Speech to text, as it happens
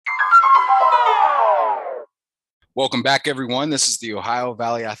Welcome back, everyone. This is the Ohio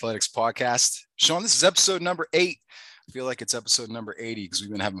Valley Athletics Podcast. Sean, this is episode number 8. I feel like it's episode number 80 because we've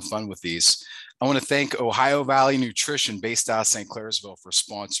been having fun with these. I want to thank Ohio Valley Nutrition based out of St. Clairsville for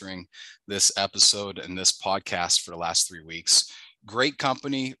sponsoring this episode and this podcast for the last 3 weeks. Great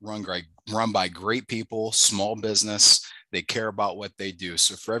company, run by great people, small business. They care about what they do.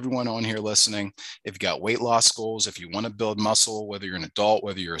 So for everyone on here listening, if you've got weight loss goals, if you want to build muscle, whether you're an adult,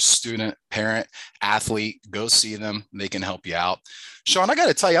 whether you're a student, parent, athlete, go see them. They can help you out. Sean, I got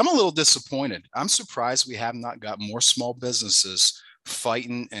to tell you, I'm a little disappointed. I'm surprised we have not got more small businesses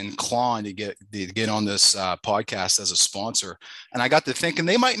fighting and clawing to get on this podcast as a sponsor. And I got to thinking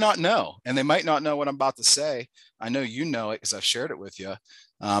they might not know, and they might not know what I'm about to say. I know you know it because I've shared it with you.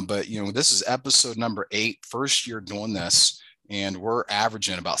 But this is episode number 8, first year doing this, and we're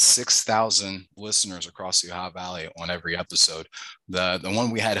averaging about 6,000 listeners across the Ohio Valley on every episode. The one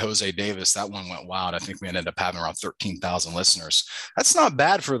we had Jose Davis, that one went wild. I think we ended up having around 13,000 listeners. That's not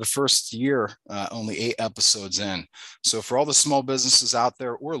bad for the first year, only 8 episodes in. So for all the small businesses out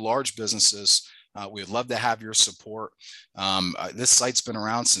there or large businesses, we'd love to have your support. This site's been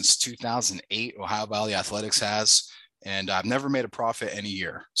around since 2008. Ohio Valley Athletics has. And I've never made a profit any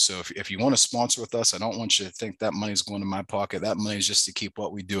year. So if you want to sponsor with us, I don't want you to think that money's going to my pocket. That money is just to keep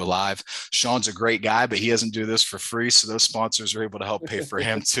what we do alive. Sean's a great guy, but he doesn't do this for free. So those sponsors are able to help pay for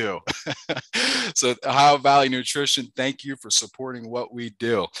him too. So Ohio Valley Nutrition, thank you for supporting what we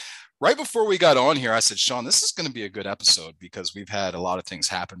do. Right before we got on here, I said, Sean, this is going to be a good episode because we've had a lot of things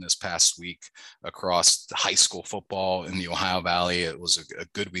happen this past week across high school football in the Ohio Valley. It was a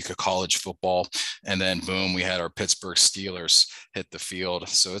good week of college football. And then boom, we had our Pittsburgh Steelers hit the field.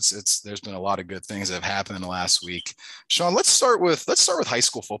 So there's been a lot of good things that have happened in the last week. Sean, let's start with high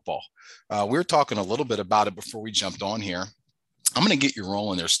school football. We were talking a little bit about it before we jumped on here. I'm going to get you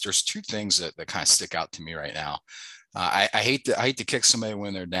rolling. There's 2 things that kind of stick out to me right now. I hate to kick somebody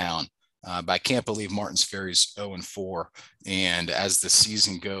when they're down, but I can't believe Martins Ferry's 0-4. And as the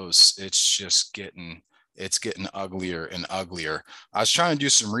season goes, it's getting uglier and uglier. I was trying to do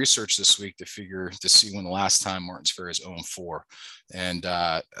some research this week to see when the last time Martins Ferry is 0-4. And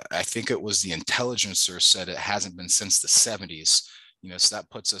I think it was the Intelligencer said it hasn't been since the 70s. So that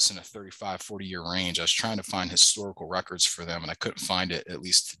puts us in a 35-40 year range. I was trying to find historical records for them, and I couldn't find it, at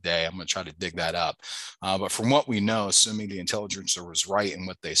least today. I'm going to try to dig that up. But from what we know, assuming the Intelligencer was right in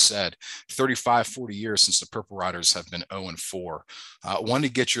what they said, 35-40 years since the Purple Riders have been 0-4. Wanted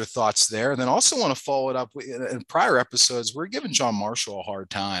to get your thoughts there. And then also want to follow it up. In prior episodes, we're giving John Marshall a hard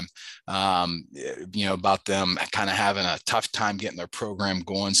time, about them kind of having a tough time getting their program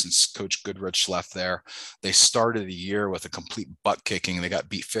going since Coach Goodrich left there. They started the year with a complete butt kicking. They got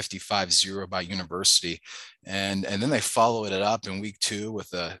beat 55-0 by University. And then they followed it up in week 2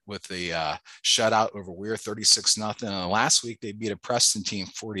 with a shutout over Weir, 36-0. And last week they beat a Preston team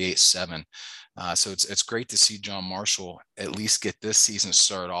 48-7. So it's great to see John Marshall at least get this season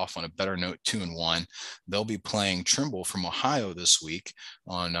started off on a better note, 2-1. They'll be playing Trimble from Ohio this week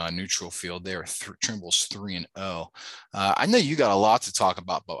on neutral field. They're Trimble's 3-0. I know you got a lot to talk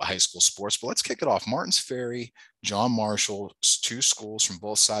about high school sports, but let's kick it off. Martins Ferry, John Marshall, 2 schools from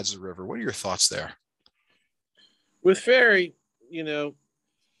both sides of the river. What are your thoughts there? With Ferry, the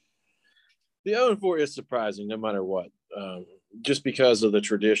 0-4 is surprising no matter what, just because of the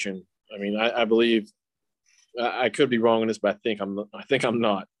tradition. I mean, I believe I could be wrong on this, but I think I'm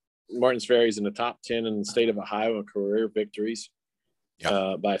not. Martins Ferry is in the top 10 in the state of Ohio in career victories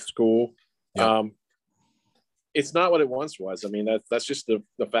by school. Yep. It's not what it once was. I mean, that's just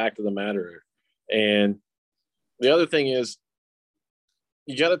the fact of the matter. And the other thing is,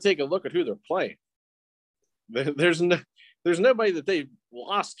 you got to take a look at who they're playing. There's nobody that they've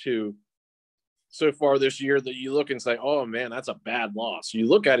lost to so far this year that you look and say, oh man, that's a bad loss. You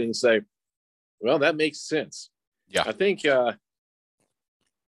look at it and say, well, that makes sense. Yeah. I think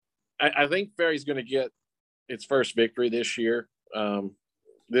Ferry's going to get its first victory this year,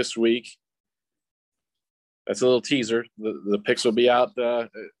 this week. That's a little teaser. The picks will be out at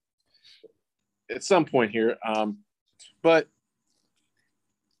some point here. But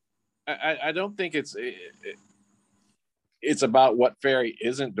I don't think it's about what Ferry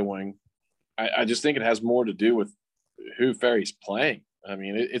isn't doing. I just think it has more to do with who Ferry's playing. I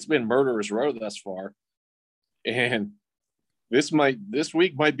mean, it's been murderer's row thus far, and this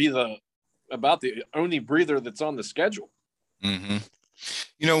week might be about the only breather that's on the schedule. Mm-hmm.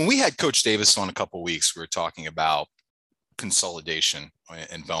 When we had Coach Davis on a couple of weeks, we were talking about consolidation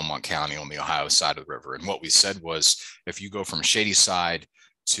in Belmont County on the Ohio side of the river, and what we said was, if you go from Shadyside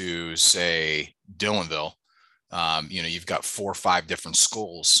to say Dillonville, you've got 4 or 5 different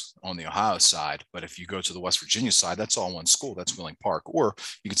schools on the Ohio side. But if you go to the West Virginia side, that's all one school. That's Wheeling Park, or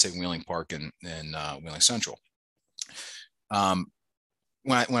you could say Wheeling Park and Wheeling Central. When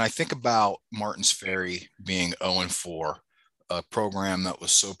I think about Martins Ferry being 0-4, a program that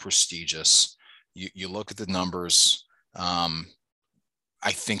was so prestigious, you look at the numbers.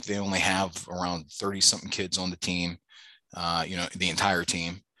 I think they only have around 30 something kids on the team, the entire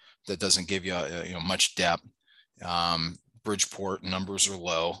team. That doesn't give you, much depth. Bridgeport numbers are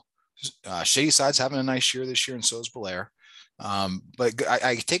low. Shadyside's having a nice year this year, and so is Bellaire. But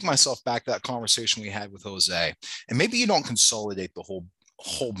I take myself back to that conversation we had with Jose, and maybe you don't consolidate the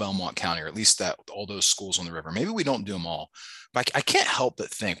whole Belmont County, or at least that all those schools on the river. Maybe we don't do them all, but I can't help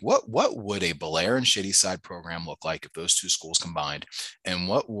but think, what would a Bellaire and Shadyside program look like if those two schools combined, and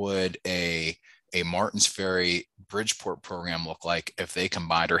what would a Martins Ferry Bridgeport program look like if they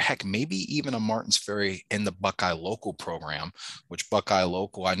combined, or heck, maybe even a Martins Ferry in the Buckeye local program, which Buckeye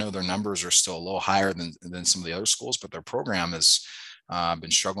local, I know their numbers are still a little higher than some of the other schools, but their program has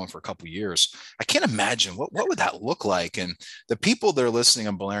been struggling for a couple of years. I can't imagine what would that look like. And the people that are listening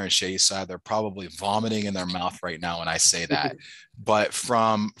on Bellaire and Shadyside, they're probably vomiting in their mouth right now when I say that. But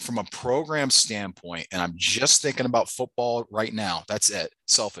from a program standpoint, and I'm just thinking about football right now, that's it,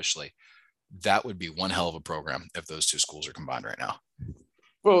 selfishly, that would be one hell of a program if those two schools are combined right now.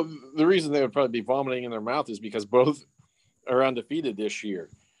 Well, the reason they would probably be vomiting in their mouth is because both are undefeated this year.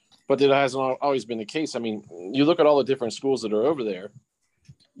 But that hasn't always been the case. I mean, you look at all the different schools that are over there.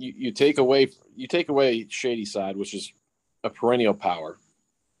 You take away Shadyside, which is a perennial power.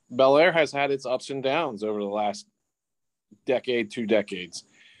 Bellaire has had its ups and downs over the last decade, 2 decades.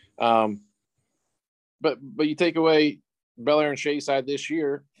 But you take away Bellaire and Shadyside this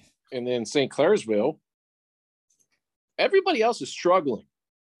year, and then St. Clairsville, everybody else is struggling.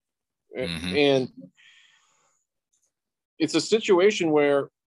 Mm-hmm. And it's a situation where,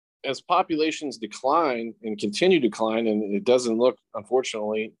 as populations decline and continue to decline, and it doesn't look,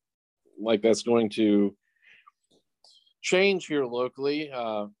 unfortunately, like that's going to change here locally,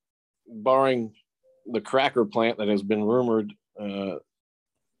 barring the cracker plant that has been rumored to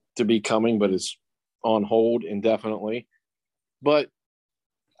be coming, but is on hold indefinitely. But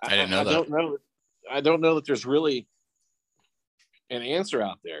I didn't know that. I don't know that there's really an answer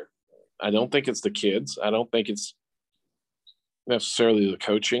out there. I don't think it's the kids. I don't think it's necessarily the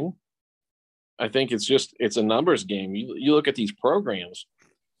coaching. I think it's a numbers game. You look at these programs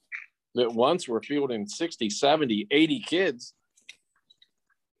that once were fielding 60, 70, 80 kids,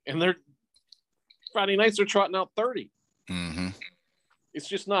 and they're Friday nights are trotting out 30. Mm-hmm. It's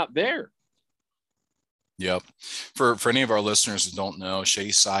just not there. Yep. For any of our listeners who don't know,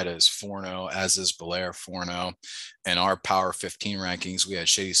 Shadyside is 4-0, as is Bellaire 4-0. And our Power 15 rankings, we had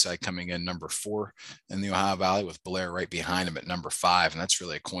Shadyside coming in number 4 in the Ohio Valley, with Bellaire right behind him at number 5. And that's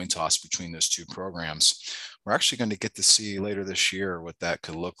really a coin toss between those two programs. We're actually going to get to see later this year what that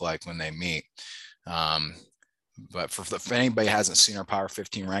could look like when they meet. But if anybody hasn't seen our Power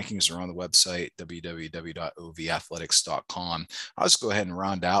 15 rankings, they're on the website, www.ovathletics.com. I'll just go ahead and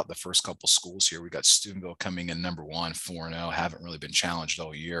round out the first couple schools here. We got Steubenville coming in number 1, 4-0, haven't really been challenged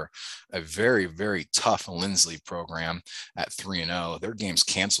all year. A very, very tough Lindsley program at 3-0. Their game's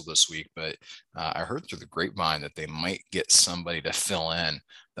canceled this week, but I heard through the grapevine that they might get somebody to fill in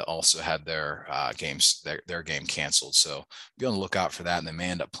that also had their game canceled. So be on the lookout for that. And they may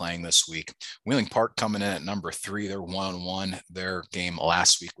end up playing this week. Wheeling Park coming in at number 3. They're 1-1. Their game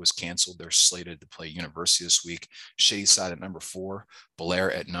last week was canceled. They're slated to play University this week. Shadyside at number 4.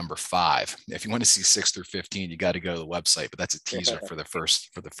 Bellaire at number 5. If you want to see 6 through 15, you got to go to the website, but that's a teaser for the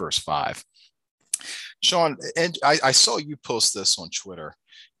first 5. Sean, and I saw you post this on Twitter,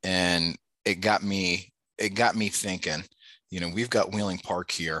 and it got me thinking. We've got Wheeling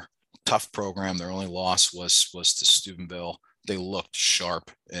Park here, tough program. Their only loss was to Steubenville. They looked sharp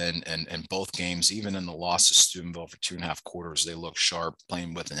in both games, even in the loss to Steubenville for 2.5 quarters. They looked sharp,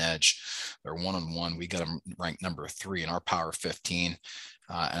 playing with an edge. They're 1-1. We got them ranked number 3 in our Power 15.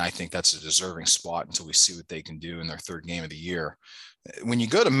 And I think that's a deserving spot until we see what they can do in their 3rd game of the year. When you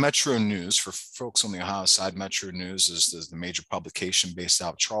go to Metro News, for folks on the Ohio side, Metro News is the major publication based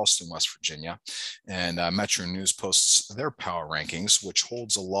out of Charleston, West Virginia. And Metro News posts their power rankings, which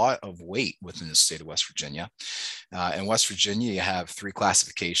holds a lot of weight within the state of West Virginia. In West Virginia, you have 3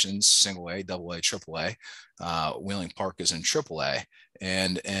 classifications: single A, double A, triple A. Wheeling Park is in triple A.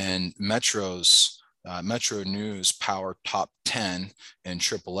 And Metro News Power Top 10 in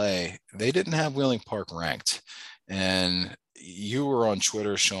AAA, they didn't have Wheeling Park ranked. And you were on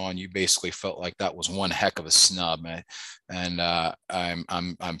Twitter, Sean. You basically felt like that was one heck of a snub, man. And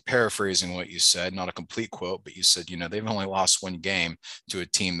I'm paraphrasing what you said, not a complete quote, but you said, they've only lost one game to a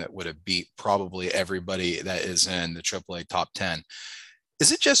team that would have beat probably everybody that is in the AAA top 10.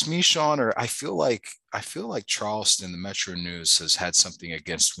 Is it just me, Sean, or I feel like Charleston, the Metro News, has had something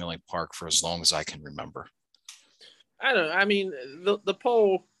against Wheeling Park for as long as I can remember? I don't know. I mean, the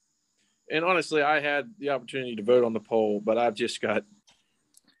poll, and honestly, I had the opportunity to vote on the poll, but I've just got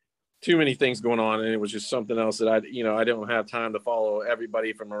too many things going on, and it was just something else that I don't have time to follow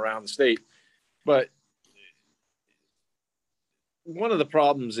everybody from around the state. But one of the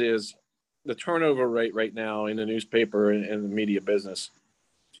problems is the turnover rate right now in the newspaper and the media business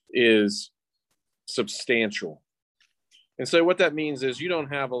is substantial. And so what that means is you don't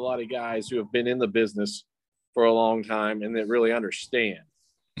have a lot of guys who have been in the business for a long time and that really understand.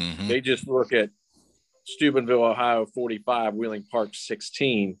 Mm-hmm. They just look at Steubenville, Ohio 45, Wheeling Park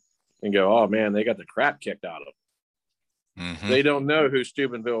 16 and go, oh man, they got the crap kicked out of them. Mm-hmm. They don't know who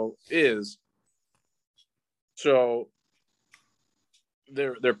Steubenville is. So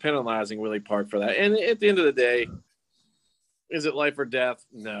they're penalizing Wheeling Park for that. And at the end of the day, is it life or death?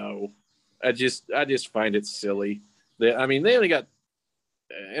 No. I just find it silly. They only got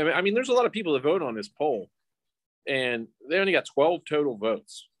there's a lot of people that vote on this poll, and they only got 12 total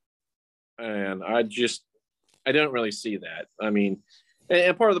votes. And I don't really see that.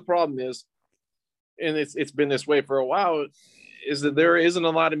 And part of the problem is, and it's been this way for a while, is that there isn't a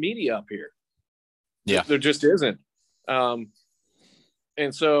lot of media up here. Yeah. There just isn't.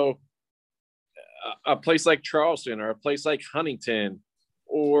 And so a place like Charleston or a place like Huntington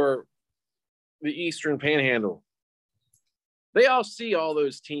or the Eastern Panhandle, they all see all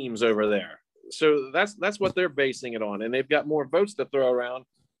those teams over there. So that's what they're basing it on. And they've got more votes to throw around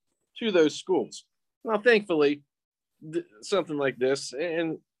to those schools. Now, thankfully, something like this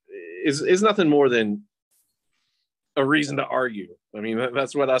and is nothing more than a reason to argue.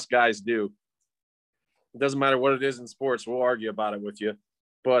 That's what us guys do. It doesn't matter what it is in sports. We'll argue about it with you,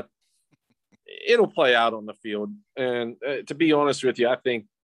 but it'll play out on the field. And to be honest with you, I think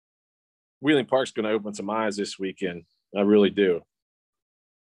Wheeling Park's going to open some eyes this weekend. I really do.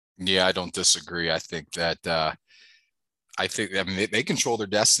 Yeah, I don't disagree. I think that they control their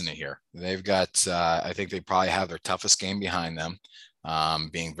destiny here. They've got, I think they probably have their toughest game behind them,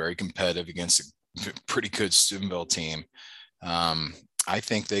 being very competitive against a pretty good Steubenville team. I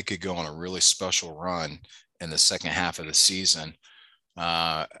think they could go on a really special run in the second half of the season.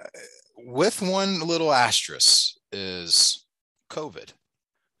 With one little asterisk is COVID.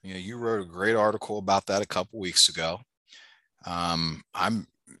 You wrote a great article about that a couple weeks ago.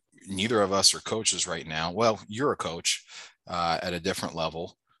 Neither of us are coaches right now. Well, you're a coach at a different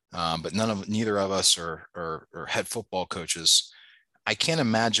level, but neither of us are head football coaches. I can't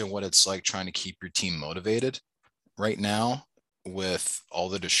imagine what it's like trying to keep your team motivated right now with all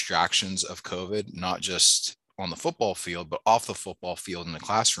the distractions of COVID, not just on the football field, but off the football field in the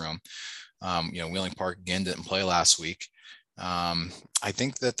classroom. Wheeling Park again didn't play last week. I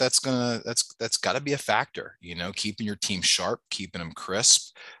think that's got to be a factor, keeping your team sharp, keeping them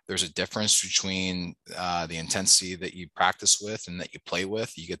crisp. There's a difference between the intensity that you practice with and that you play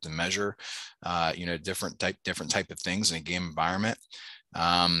with. You get to measure, different type of things in a game environment.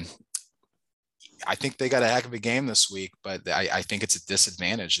 I think they got a heck of a game this week, but I think it's a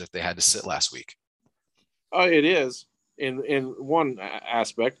disadvantage that they had to sit last week. Oh, it is in one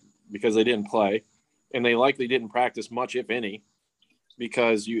aspect because they didn't play. And they likely didn't practice much, if any,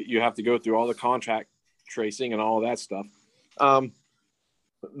 because you have to go through all the contract tracing and all that stuff.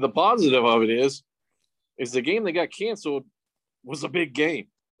 The positive of it is the game that got canceled was a big game.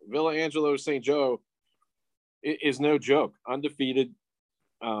 Villa Angelo St. Joe is no joke. Undefeated,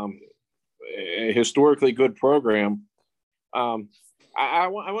 a historically good program. I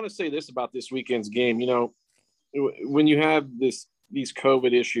want to say this about this weekend's game. When you have these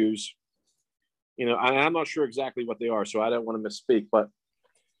COVID issues, I'm not sure exactly what they are, so I don't want to misspeak, but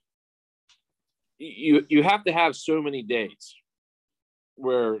you have to have so many days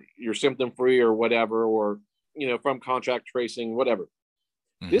where you're symptom free or whatever, or, from contract tracing, whatever.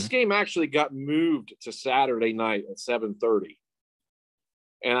 Mm-hmm. This game actually got moved to Saturday night at 7:30.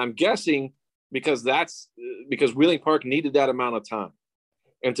 And I'm guessing because Wheeling Park needed that amount of time.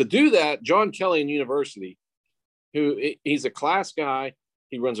 And to do that, John Kelly University, he's a class guy,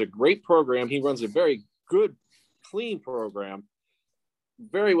 he runs a great program. He runs a very good, clean program,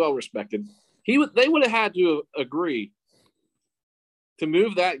 very well respected. They would have had to agree to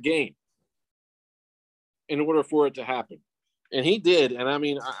move that game in order for it to happen. And he did. And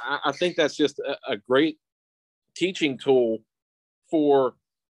I think that's just a great teaching tool for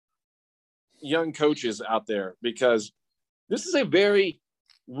young coaches out there, because this is a very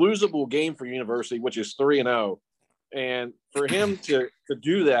losable game for University, which is 3-0. And for him to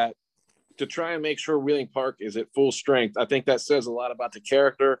do that, to try and make sure Wheeling Park is at full strength, I think that says a lot about the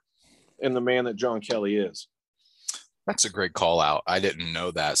character and the man that John Kelly is. That's a great call out. I didn't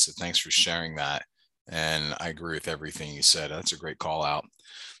know that, so thanks for sharing that. And I agree with everything you said. That's a great call out.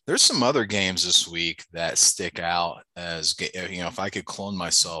 There's some other games this week that stick out as, if I could clone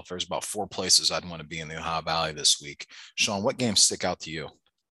myself, there's about 4 places I'd want to be in the Ohio Valley this week. Sean, what games stick out to you?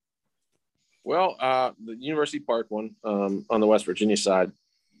 Well, the University Park one on the West Virginia side,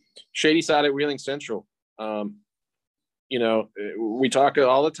 Shady side at Wheeling Central. We talk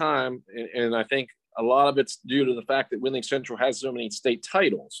all the time, and I think a lot of it's due to the fact that Wheeling Central has so many state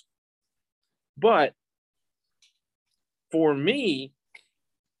titles. But for me,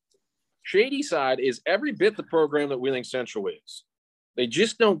 Shady side is every bit the program that Wheeling Central is. They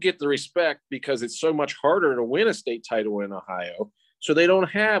just don't get the respect because it's so much harder to win a state title in Ohio. So they don't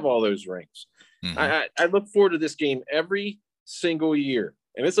have all those rings. Mm-hmm. I look forward to this game every single year.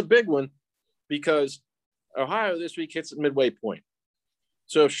 And it's a big one because Ohio this week hits at midway point.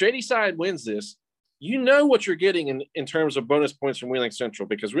 So if Shady side wins this, you know what you're getting in terms of bonus points from Wheeling Central,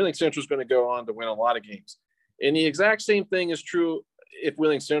 because Wheeling Central is going to go on to win a lot of games. And the exact same thing is true if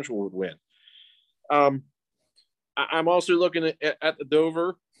Wheeling Central would win. I'm also looking at the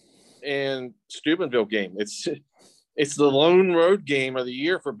Dover and Steubenville game. It's the lone road game of the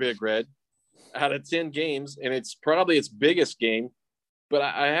year for Big Red out of 10 games, and it's probably its biggest game. But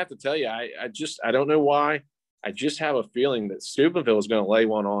I have to tell you, I don't know why. I just have a feeling that Steubenville is going to lay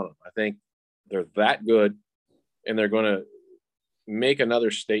one on them. I think they're that good, and they're going to make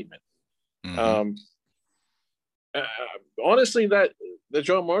another statement. Mm-hmm. Honestly, the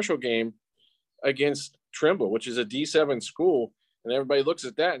John Marshall game against Trimble, which is a D7 school, and everybody looks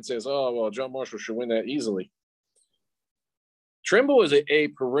at that and says, oh, well, John Marshall should win that easily. Trimble is a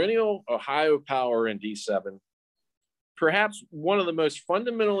perennial Ohio power in D7, perhaps one of the most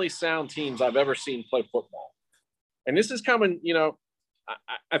fundamentally sound teams I've ever seen play football. And this is coming,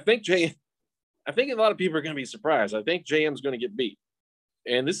 I think a lot of people are going to be surprised. I think JM's going to get beat.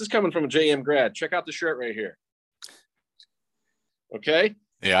 And this is coming from a JM grad. Check out the shirt right here. Okay?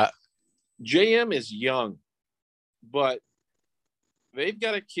 Yeah. JM is young, but they've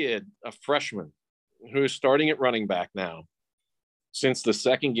got a kid, a freshman, who is starting at running back now since the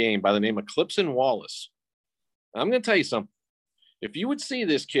second game by the name of Clipson Wallace. I'm going to tell you something. If you would see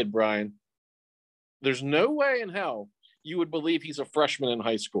this kid, Brian, there's no way in hell you would believe he's a freshman in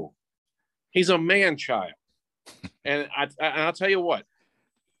high school. He's a man-child. And I'll tell you what,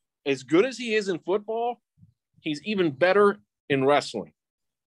 as good as he is in football, he's even better in wrestling.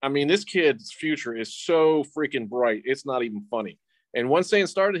 I mean, this kid's future is so freaking bright. It's not even funny. And once they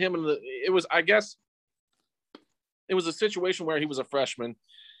started him it was a situation where he was a freshman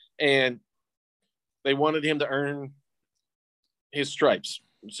and they wanted him to earn his stripes.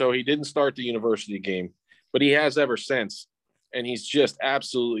 So he didn't start the university game, but he has ever since. And he's just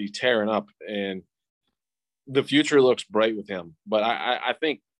absolutely tearing up, and the future looks bright with him. But I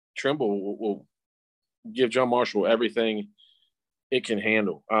think Trimble will give John Marshall everything it can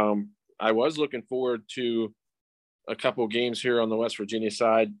handle. I was looking forward to a couple of games here on the West Virginia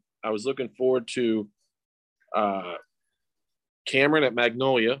side. I was looking forward to Cameron at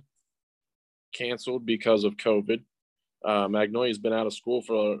Magnolia, canceled because of COVID. Magnolia's been out of school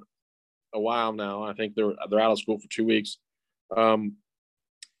for a while now. I think they're out of school for 2 weeks. Cameron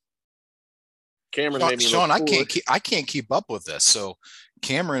made me Sean, I can't keep up with this. So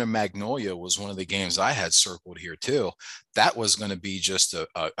Cameron and Magnolia was one of the games I had circled here too. That was going to be just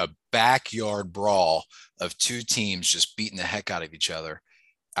a backyard brawl of two teams just beating the heck out of each other.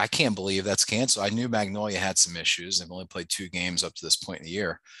 I can't believe that's canceled. I knew Magnolia had some issues. They've only played 2 games up to this point in the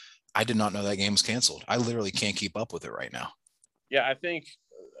year. I did not know that game was canceled. I literally can't keep up with it right now. Yeah, I think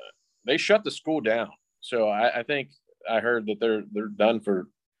they shut the school down. So I think I heard that they're done for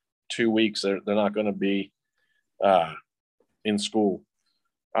 2 weeks. They're not going to be in school.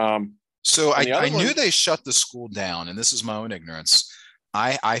 So I knew they shut the school down, and this is my own ignorance.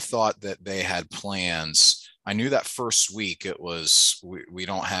 I thought that they had plans. I knew that first week it was we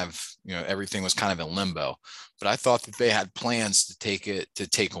don't have, everything was kind of in limbo, but I thought that they had plans to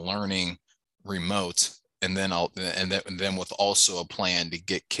take learning remote, and then with also a plan to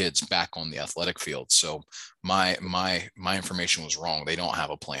get kids back on the athletic field. So my information was wrong. They don't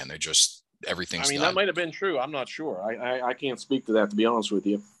have a plan. They just everything's done. That might have been true. I'm not sure. I can't speak to that, to be honest with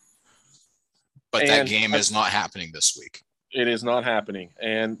you. But that game is not happening this week. It is not happening.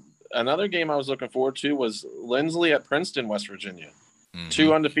 And another game I was looking forward to was Lindsley at Princeton, West Virginia.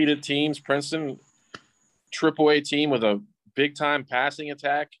 Two undefeated teams, Princeton, AAA team with a big-time passing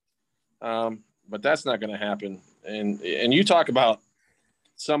attack. But that's not going to happen. And you talk about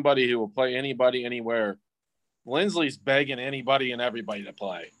somebody who will play anybody, anywhere. Lindsley's begging anybody and everybody to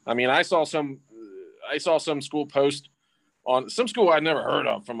play. I mean, I saw some school post on some school I'd never heard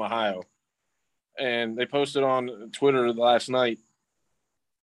of from Ohio, and they posted on Twitter last night.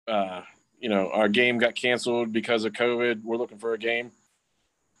 Our game got canceled because of COVID. We're looking for a game,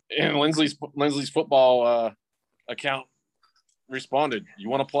 and Lindsley's football account responded, "You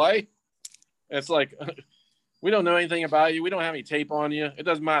want to play?" And it's like, we don't know anything about you. We don't have any tape on you. It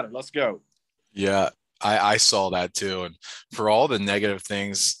doesn't matter. Let's go. Yeah. I saw that too. And for all the negative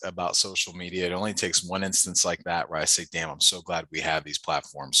things about social media, it only takes one instance like that where I say, damn, I'm so glad we have these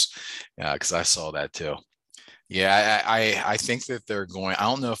platforms. Yeah, because I saw that too. Yeah, I think that they're going, I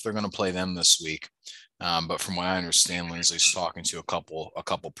don't know if they're going to play them this week. But from what I understand, Lindsley's talking to a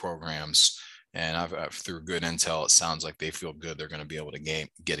couple programs, and through good intel, it sounds like they feel good they're going to be able to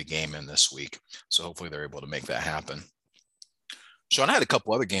get a game in this week. So hopefully they're able to make that happen. Sean, I had a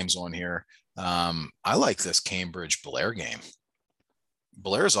couple other games on here. I like this Cambridge Blair game.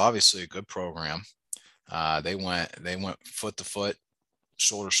 Blair is obviously a good program. They went foot to foot,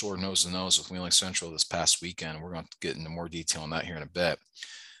 shoulder to shoulder, nose to nose with Wheeling Central this past weekend. We're going to get into more detail on that here in a bit.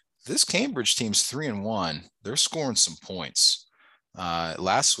 This Cambridge team's 3-1. They're scoring some points.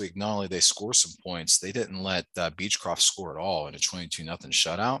 Last week, not only they score some points, they didn't let Beechcroft score at all in a 22-0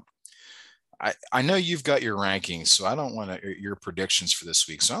 shutout. I know you've got your rankings, so I don't want your predictions for this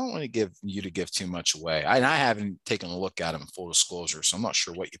week. So I don't want to give too much away. I haven't taken a look at them, full disclosure, so I'm not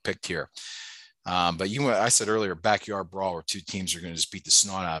sure what you picked here. But I said earlier, backyard brawl where two teams are going to just beat the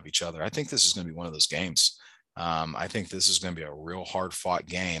snot out of each other. I think this is going to be one of those games. I think this is going to be a real hard fought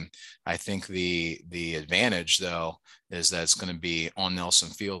game. I think the advantage though is that it's going to be on Nelson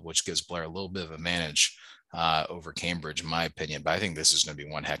Field, which gives Blair a little bit of advantage over Cambridge, in my opinion. But I think this is going to be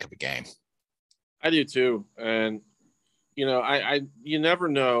one heck of a game. I do too, and you never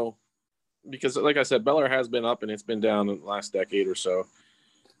know, because like I said, Bel Air has been up and it's been down in the last decade or so.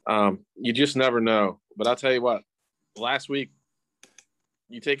 You just never know. But I'll tell you what, last week,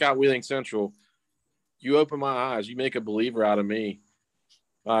 you take out Wheeling Central, you open my eyes, you make a believer out of me.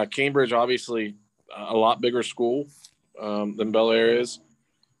 Cambridge, obviously, a lot bigger school than Bel Air is.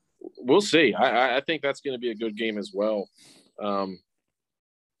 We'll see. I think that's going to be a good game as well.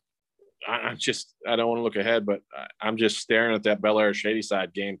 I don't want to look ahead, but I'm just staring at that Bel Air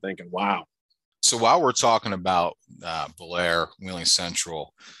Shadyside game thinking, wow. So while we're talking about Bel Air, Wheeling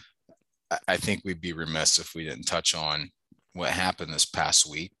Central, I think we'd be remiss if we didn't touch on what happened this past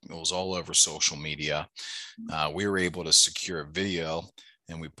week. It was all over social media. We were able to secure a video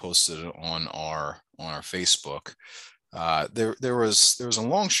and we posted it on our Facebook. There was a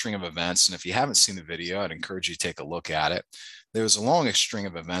long string of events, and if you haven't seen the video, I'd encourage you to take a look at it. There was a long string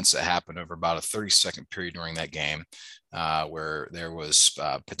of events that happened over about a 30-second period during that game, where there was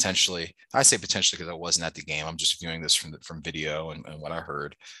potentially, I say potentially because I wasn't at the game, I'm just viewing this from video and what I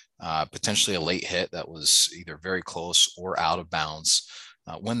heard, potentially a late hit that was either very close or out of bounds.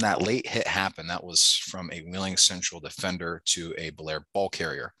 When that late hit happened, that was from a Wheeling Central defender to a Bel Air ball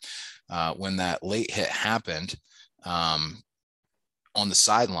carrier. When that late hit happened, on the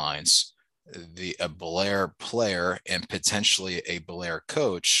sidelines, a Bel Air player and potentially a Bel Air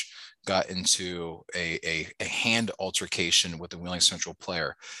coach got into a hand altercation with the Wheeling Central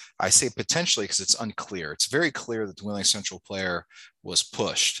player. I say potentially because it's unclear. It's very clear that the Wheeling Central player was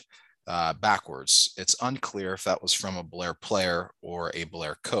pushed backwards. It's unclear if that was from a Bel Air player or a Bel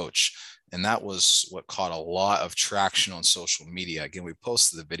Air coach. And that was what caught a lot of traction on social media. Again, we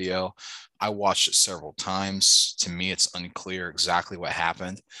posted the video. I watched it several times. To me, it's unclear exactly what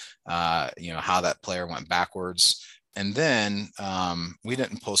happened, how that player went backwards. And then we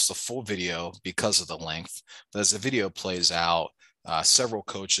didn't post the full video because of the length. But as the video plays out, several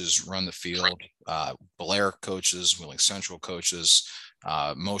coaches run the field, Bel Air coaches, Wheeling Central coaches.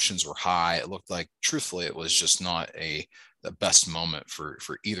 Motions were high. It looked like, truthfully, it was just not the best moment for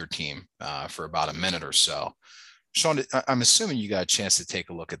either team for about a minute or so. Sean, I'm assuming you got a chance to take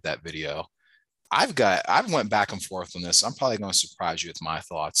a look at that video. I've went back and forth on this. I'm probably going to surprise you with my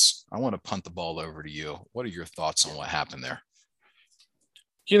thoughts. I want to punt the ball over to you. What are your thoughts on what happened there?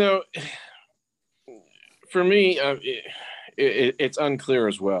 For me, it's unclear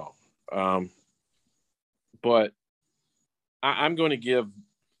as well. But I'm going to give,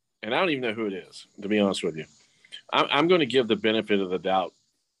 and I don't even know who it is, to be honest with you. I'm going to give the benefit of the doubt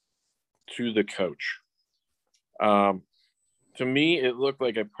to the coach. To me, it looked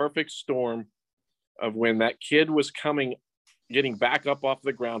like a perfect storm of when that kid was coming getting back up off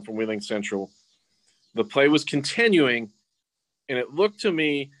the ground from Wheeling Central. The play was continuing, and it looked to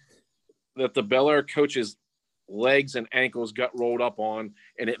me that the Bel Air coach's legs and ankles got rolled up on,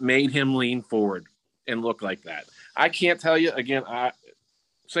 and it made him lean forward and look like that. I can't tell you, again,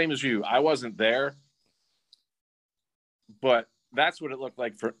 same as you, I wasn't there, but that's what it looked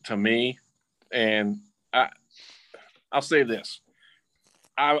like to me. And I'll say this.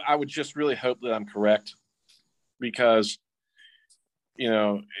 I would just really hope that I'm correct, because, you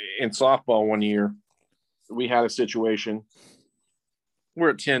know, in softball one year, we had a situation.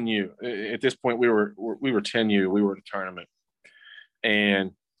 We're at 10U. At this point, we were 10U. We were at a tournament.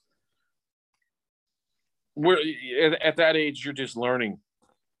 And we're at that age, you're just learning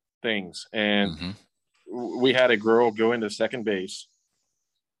things. And we had a girl go into second base,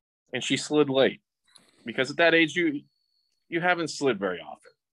 and she slid late, because at that age, you haven't slid very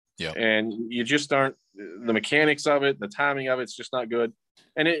often. Yeah. And you just aren't, the mechanics of it, the timing of it's just not good.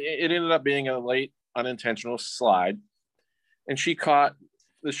 And it ended up being a late unintentional slide. And she caught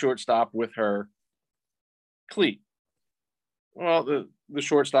the shortstop with her cleat. Well, the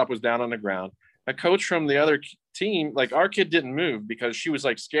shortstop was down on the ground. A coach from the other team, like, our kid didn't move because she was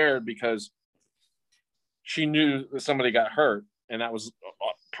like scared, because she knew that somebody got hurt. And that was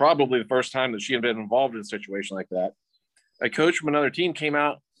probably the first time that she had been involved in a situation like that. A coach from another team came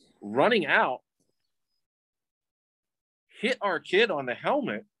out, running out, hit our kid on the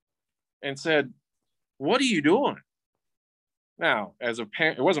helmet, and said, "What are you doing?" Now, as a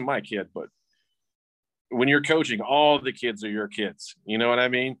parent, it wasn't my kid, but when you're coaching, all the kids are your kids. You know what I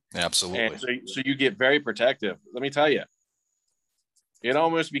mean? Absolutely. And so you get very protective. Let me tell you, it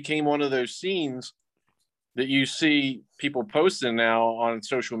almost became one of those scenes that you see people posting now on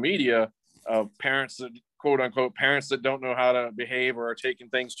social media of parents that, quote unquote, parents that don't know how to behave or are taking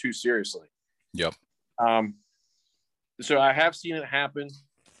things too seriously. Yep. So I have seen it happen,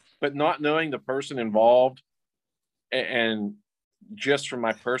 but not knowing the person involved, and just from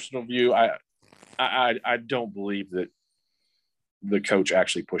my personal view, I don't believe that the coach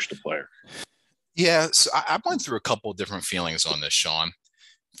actually pushed the player. Yeah, so I went through a couple of different feelings on this, Sean,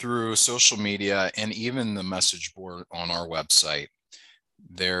 through social media and even the message board on our website.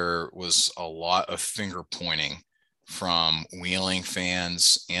 There was a lot of finger pointing from Wheeling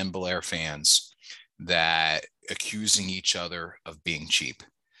fans and Bel Air fans that accusing each other of being cheap.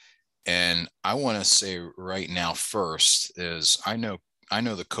 And I want to say right now, first, is I know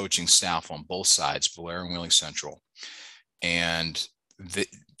the coaching staff on both sides, Bel Air and Wheeling Central, and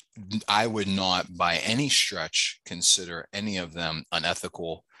I would not by any stretch consider any of them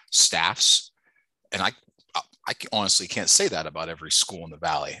unethical staffs. And I honestly can't say that about every school in the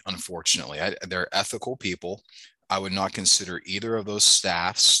Valley. Unfortunately, they're ethical people. I would not consider either of those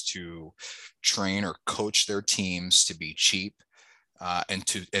staffs to train or coach their teams to be cheap and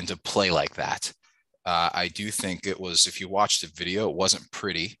to play like that. I do think it was, if you watched the video, it wasn't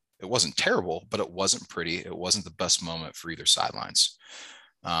pretty. It wasn't terrible, but it wasn't pretty. It wasn't the best moment for either sidelines.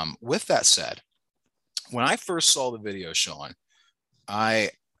 With that said, when I first saw the video, Sean, I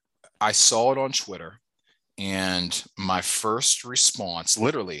saw it on Twitter, and my first response,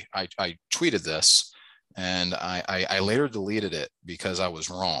 literally, I tweeted this, and I later deleted it because I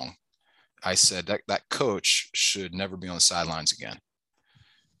was wrong. I said that coach should never be on the sidelines again.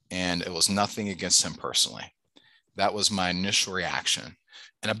 And it was nothing against him personally. That was my initial reaction.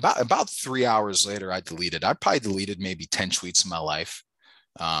 And about 3 hours later, I deleted. I probably deleted maybe 10 tweets in my life.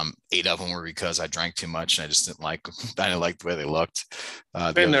 8 of them were because I drank too much and I just didn't like the way they looked.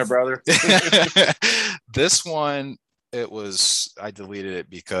 Been there, brother. This one, I deleted it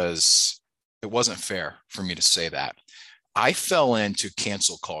because it wasn't fair for me to say that. I fell into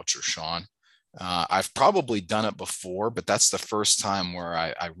cancel culture, Sean. I've probably done it before, but that's the first time where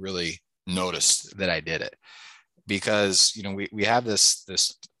I really noticed that I did it, because, you know, we have this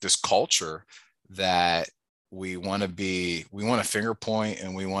culture that we want to finger point,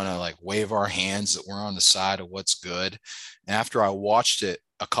 and we want to like wave our hands that we're on the side of what's good. And after I watched it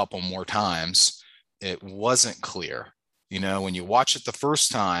a couple more times, it wasn't clear. You know, when you watch it the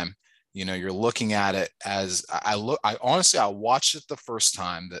first time, you know, you're looking at it as I watched it the first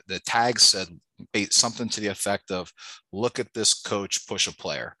time that the tag said something to the effect of, "Look at this coach push a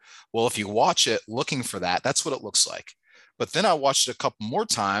player." Well, if you watch it looking for that, that's what it looks like. But then I watched it a couple more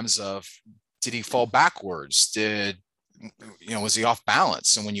times of, did he fall backwards? Was he off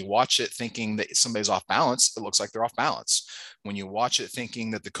balance? And when you watch it thinking that somebody's off balance, it looks like they're off balance. When you watch it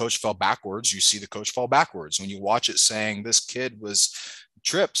thinking that the coach fell backwards, you see the coach fall backwards. When you watch it saying this kid was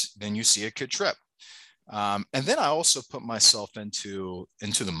tripped, then you see a kid trip. And then I also put myself into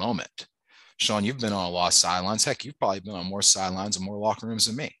the moment. Sean, you've been on a lot of sidelines. Heck, you've probably been on more sidelines and more locker rooms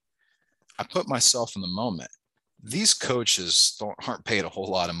than me. I put myself in the moment. These coaches aren't paid a whole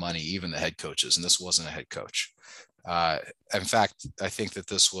lot of money, even the head coaches, and this wasn't a head coach. In fact, I think that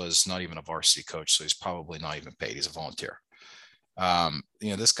this was not even a varsity coach, so he's probably not even paid. He's a volunteer.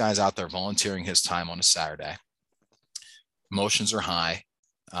 This guy's out there volunteering his time on a Saturday. Emotions are high.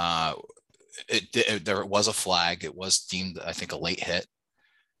 There was a flag. It was deemed, I think, a late hit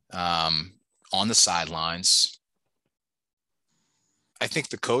on the sidelines. I think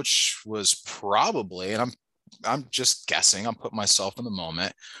the coach was probably, and I'm just guessing, I'm putting myself in the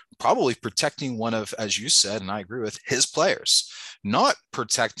moment, probably protecting one of, as you said, and I agree with, his players, not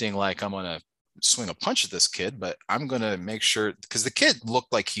protecting like I'm going to swing a punch at this kid, but I'm going to make sure, because the kid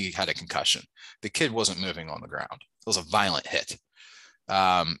looked like he had a concussion. The kid wasn't moving on the ground. It was a violent hit.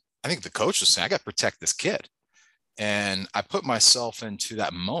 I think the coach was saying, I got to protect this kid. And I put myself into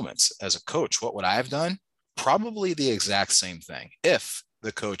that moment as a coach. What would I have done? Probably the exact same thing. If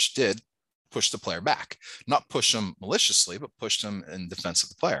the coach did push the player back, not push him maliciously, but push him in defense of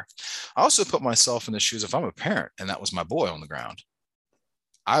the player. I also put myself in the shoes. If I'm a parent and that was my boy on the ground,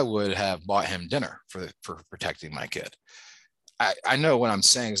 I would have bought him dinner for protecting my kid. I know what I'm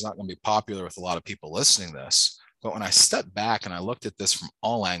saying is not going to be popular with a lot of people listening to this, but when I stepped back and I looked at this from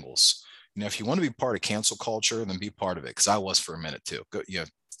all angles, if you want to be part of cancel culture, then be part of it. Because I was for a minute too.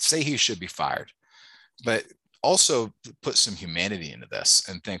 Say he should be fired, but also put some humanity into this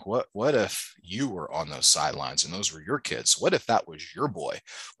and think, what if you were on those sidelines and those were your kids? What if that was your boy?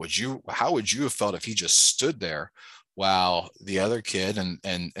 How would you have felt if he just stood there while the other kid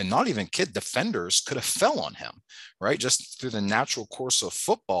and not even kid defenders could have fell on him, right? Just through the natural course of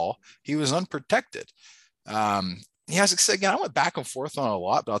football, he was unprotected. Again, I went back and forth on a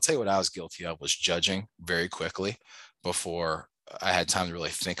lot, but I'll tell you what I was guilty of was judging very quickly before I had time to really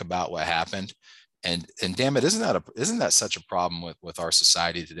think about what happened. And damn it, isn't that such a problem with our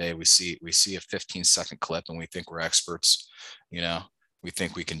society today? We see a 15-second clip and we think we're experts. We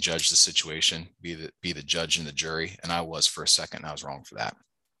think we can judge the situation, be the judge and the jury. And I was for a second, and I was wrong for that.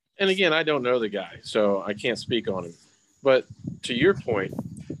 And again, I don't know the guy, so I can't speak on him. But to your point,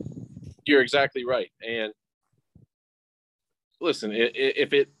 you're exactly right. And listen,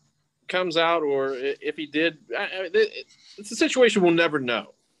 if it comes out or if he did, it's a situation we'll never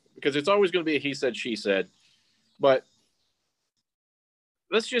know because it's always going to be a he said, she said. But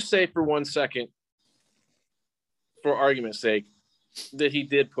let's just say for 1 second, for argument's sake, that he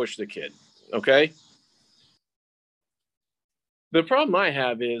did push the kid, okay? The problem I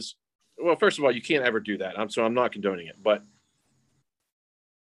have is, well, first of all, you can't ever do that. So I'm not condoning it. But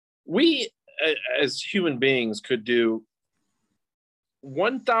we, as human beings, could do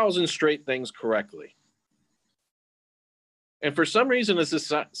 1,000 straight things correctly. And for some reason, as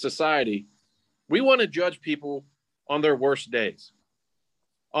a society, we want to judge people on their worst days,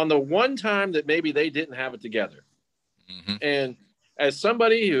 on the one time that maybe they didn't have it together. Mm-hmm. And as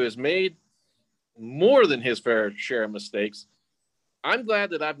somebody who has made more than his fair share of mistakes, I'm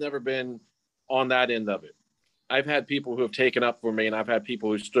glad that I've never been on that end of it. I've had people who have taken up for me, and I've had people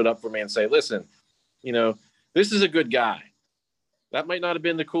who stood up for me and say, listen, this is a good guy. That might not have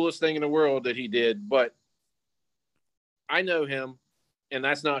been the coolest thing in the world that he did, but I know him, and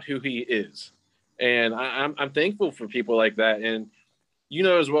that's not who he is. And I'm thankful for people like that. And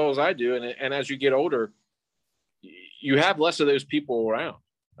as well as I do, and as you get older, you have less of those people around.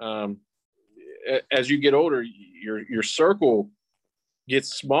 As you get older, your circle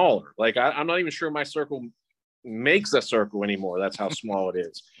gets smaller. Like I'm not even sure my circle makes a circle anymore. That's how small it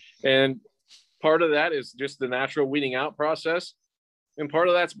is. And part of that is just the natural weeding out process. And part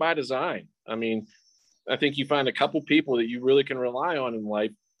of that's by design. I mean, I think you find a couple people that you really can rely on in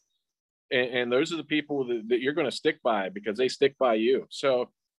life. And those are the people that you're going to stick by because they stick by you. So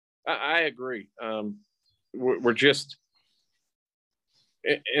I agree. We're just,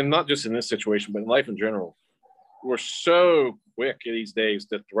 and not just in this situation, but in life in general, we're so quick these days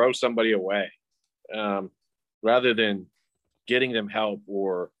to throw somebody away rather than getting them help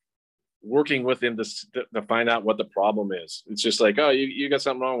or working with them to find out what the problem is. It's just like, oh, you got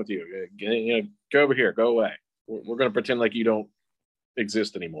something wrong with you. Go over here, go away. We're going to pretend like you don't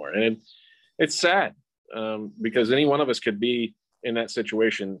exist anymore. And it's sad because any one of us could be in that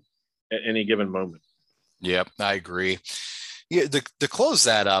situation at any given moment. Yep, I agree. Yeah, to close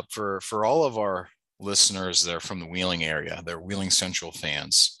that up for all of our listeners that are from the Wheeling area, they're Wheeling Central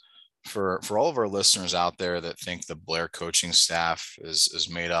fans. For all of our listeners out there that think the Blair coaching staff is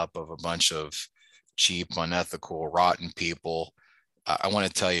made up of a bunch of cheap, unethical, rotten people, I want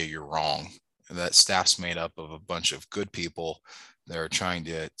to tell you you're wrong. That staff's made up of a bunch of good people They're trying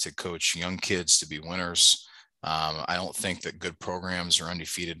to coach young kids to be winners. I don't think that good programs are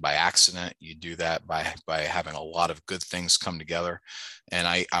undefeated by accident. You do that by having a lot of good things come together. And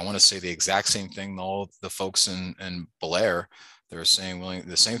I want to say the exact same thing to all the folks in Bellaire. They're saying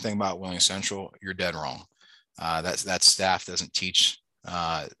the same thing about Wheeling Central. You're dead wrong. That staff doesn't teach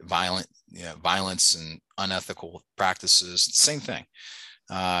violence and unethical practices. Same thing.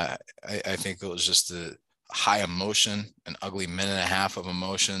 I think it was just a high emotion, an ugly minute and a half of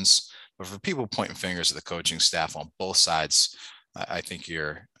emotions. But for people pointing fingers at the coaching staff on both sides, I think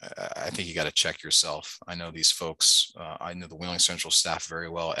you got to check yourself. I know these folks. I know the Wheeling Central staff very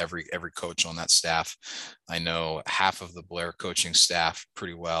well. Every coach on that staff. I know half of the Bellaire coaching staff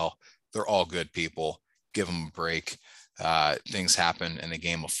pretty well. They're all good people. Give them a break. Things happen in the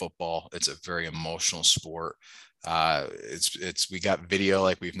game of football. It's a very emotional sport. We got video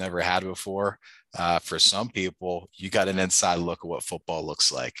like we've never had before. For some people, you got an inside look at what football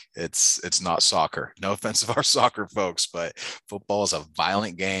looks like. It's not soccer. No offense to our soccer folks, but football is a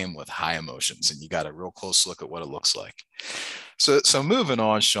violent game with high emotions, and you got a real close look at what it looks like. So moving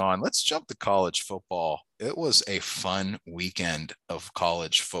on, Sean, let's jump to college football. It was a fun weekend of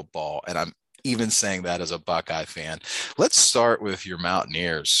college football, and I'm even saying that as a Buckeye fan. Let's start with your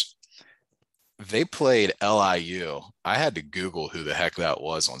Mountaineers. They played LIU. I had to Google who the heck that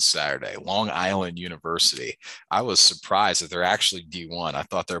was on Saturday. Long Island University. I was surprised that they're actually D1. I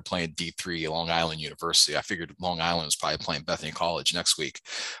thought they were playing D3, Long Island University. I figured Long Island was probably playing Bethany College next week.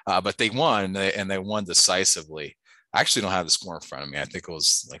 But they won, and they won decisively. I actually don't have the score in front of me. I think it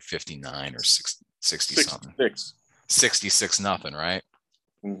was like 59 or 60 something. 66-0, right?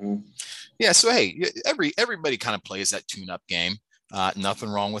 Mm-hmm. Yeah. So, hey, everybody kind of plays that tune-up game. Nothing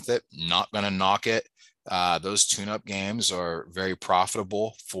wrong with it. Not going to knock it. Those tune-up games are very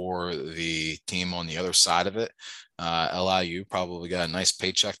profitable for the team on the other side of it. LIU probably got a nice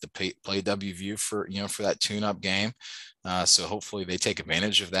paycheck to play WVU for that tune-up game. So hopefully they take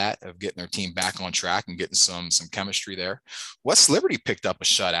advantage of that, of getting their team back on track and getting some chemistry there. West Liberty picked up a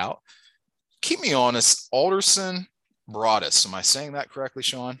shutout. Keep me honest, Alderson Broadus. Am I saying that correctly,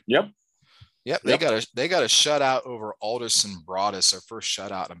 Sean? Yep. They got a shutout over Alderson Broadus, our first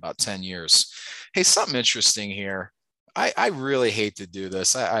shutout in about 10 years. Hey, something interesting here. I really hate to do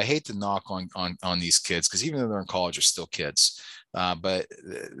this. I hate to knock on these kids because even though they're in college, they're still kids. But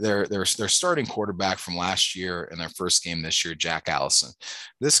their starting quarterback from last year in their first game this year, Jack Allison.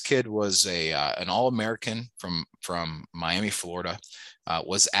 This kid was an All-American from Miami, Florida.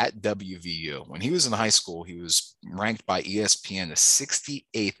 Was at WVU. When he was in high school, he was ranked by ESPN the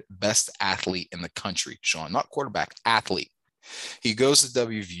 68th best athlete in the country, Sean, not quarterback, athlete. He goes to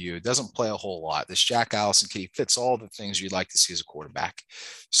WVU, doesn't play a whole lot. This Jack Allison kid, he fits all the things you'd like to see as a quarterback.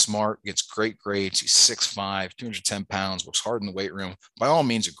 Smart, gets great grades. He's 6'5", 210 pounds, works hard in the weight room. By all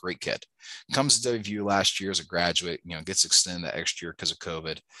means, a great kid. Comes to WVU last year as a graduate, gets extended that extra year because of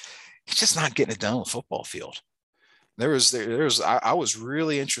COVID. He's just not getting it done on the football field. I was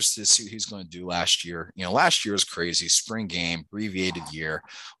really interested to see what he's going to do last year. Last year was crazy. Spring game, abbreviated year.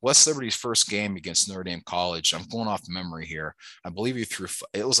 West Liberty's first game against Notre Dame College. I'm going off memory here. I believe he threw,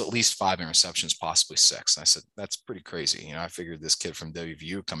 it was at least 5 interceptions, possibly 6. I said, that's pretty crazy. I figured this kid from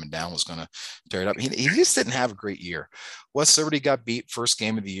WVU coming down was going to tear it up. He just didn't have a great year. West Liberty got beat first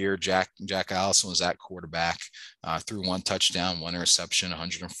game of the year. Jack Allison was at quarterback, threw 1 touchdown, 1 interception,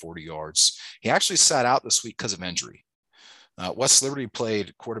 140 yards. He actually sat out this week because of injury. West Liberty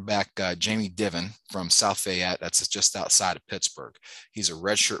played quarterback Jamie Diven from South Fayette. That's just outside of Pittsburgh. He's a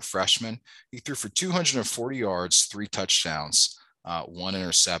redshirt freshman. He threw for 240 yards, 3 touchdowns, 1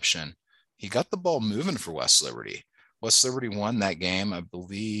 interception. He got the ball moving for West Liberty. West Liberty won that game, I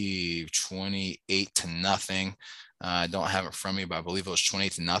believe, 28-0. I don't have it from me, but I believe it was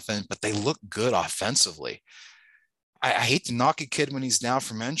 28-0. But they look good offensively. I hate to knock a kid when he's down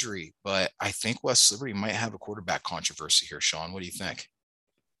from injury, but I think West Liberty might have a quarterback controversy here. Sean, what do you think?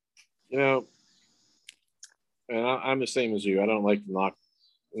 And I'm the same as you. I don't like to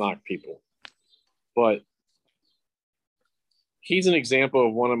knock people, but he's an example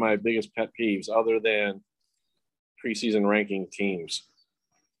of one of my biggest pet peeves, other than preseason ranking teams.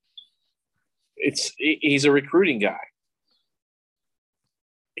 He's a recruiting guy.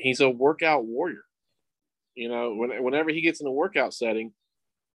 He's a workout warrior. Whenever he gets in a workout setting,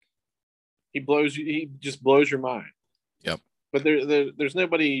 he just blows your mind. Yep. But there's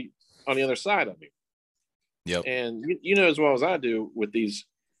nobody on the other side of him. Yep. And as well as I do with these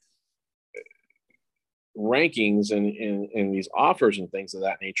rankings and these offers and things of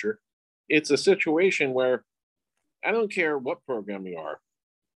that nature, it's a situation where I don't care what program you are,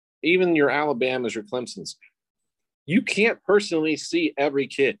 even your Alabamas or Clemsons, You can't personally see every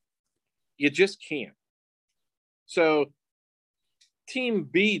kid. You just can't. So Team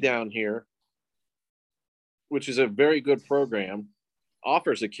B down here, which is a very good program,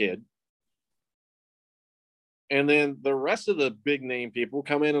 offers a kid. And then the rest of the big name people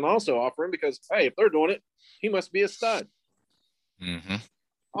come in and also offer him because, hey, if they're doing it, he must be a stud. Mm-hmm.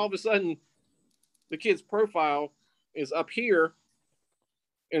 All of a sudden, the kid's profile is up here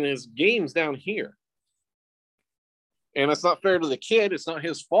and his game's down here. And it's not fair to the kid. It's not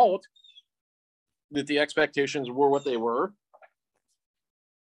his fault that the expectations were what they were.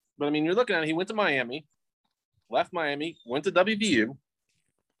 But I mean, you're looking at it, he went to Miami, left Miami, went to WVU,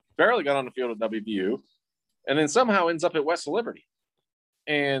 barely got on the field at WVU, and then somehow ends up at West Liberty.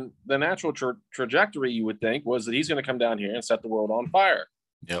 And the natural trajectory, you would think, was that he's going to come down here and set the world on fire.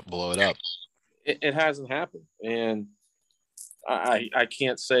 Yep, blow it up. It hasn't happened. And I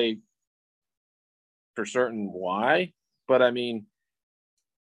can't say for certain why, but I mean,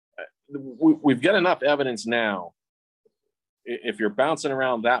 we've got enough evidence now. If you're bouncing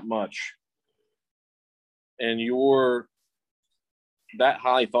around that much and you're that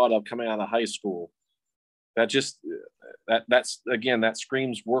highly thought of coming out of high school, that's again, that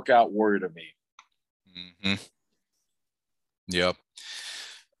screams workout warrior to me. Mm-hmm. Yep.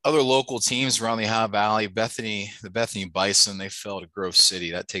 Other local teams around the Ohio Valley, the Bethany Bison, they fell to Grove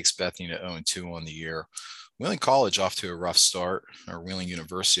City. That takes Bethany to 0-2 on the year. Wheeling College off to a rough start, or Wheeling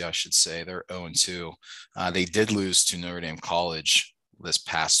University, I should say. They're 0-2. They did lose to Notre Dame College this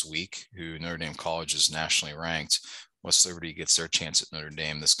past week, who Notre Dame College is nationally ranked. West Liberty gets their chance at Notre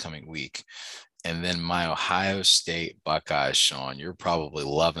Dame this coming week. And then my Ohio State Buckeyes, Sean, you're probably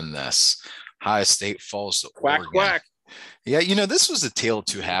loving this. Ohio State falls to Quack, Oregon. quack. Yeah, this was a tale of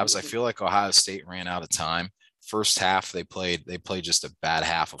two halves. I feel like Ohio State ran out of time. First half, they played just a bad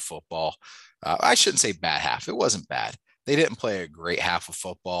half of football. I shouldn't say bad half. It wasn't bad. They didn't play a great half of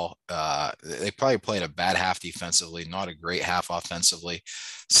football. They probably played a bad half defensively, not a great half offensively.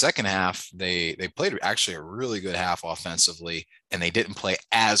 Second half, they played actually a really good half offensively, and they didn't play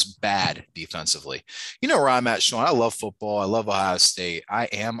as bad defensively. You know where I'm at, Sean. I love football. I love Ohio State. I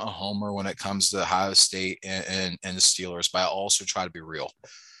am a homer when it comes to Ohio State and the Steelers, but I also try to be real.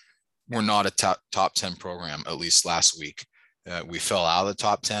 We're not a top 10 program, at least last week. We fell out of the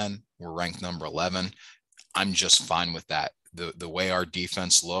top 10. We're ranked number 11. I'm just fine with that. The way our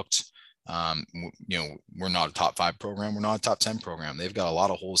defense looked, we're not a top 5 program. We're not a top 10 program. They've got a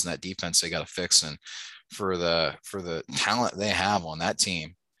lot of holes in that defense they got to fix. And for the talent they have on that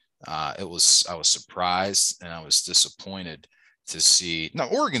team, I was surprised and I was disappointed to see. Now,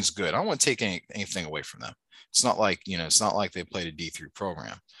 Oregon's good. I don't want to take anything away from them. It's not like they played a D3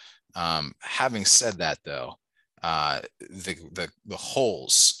 program. Having said that, though, the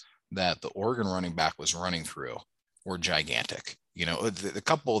holes that the Oregon running back was running through were gigantic. A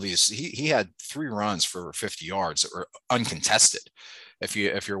couple of these, he had 3 runs for 50 yards that were uncontested. If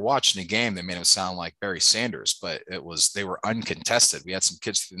you're watching the game, they made him sound like Barry Sanders, but they were uncontested. We had some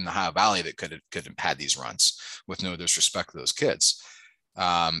kids in the Ohio Valley that could have had these runs, with no disrespect to those kids.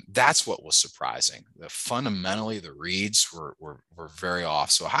 That's what was surprising. Fundamentally, the reads were very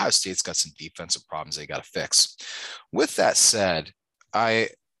off. So Ohio State's got some defensive problems they got to fix. With that said, I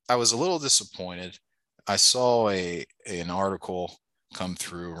was a little disappointed. I saw an article come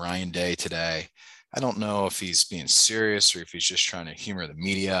through Ryan Day today. I don't know if he's being serious or if he's just trying to humor the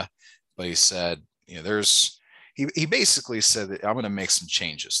media, but he said, he basically said that I'm going to make some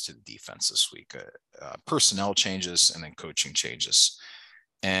changes to the defense this week, personnel changes and then coaching changes.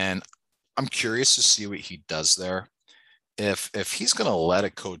 And I'm curious to see what he does there. If he's going to let a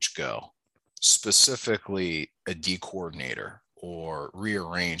coach go, specifically a D coordinator or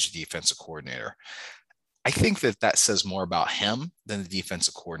rearrange a defensive coordinator, I think that says more about him than the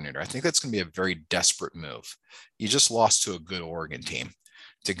defensive coordinator. I think that's going to be a very desperate move. You just lost to a good Oregon team.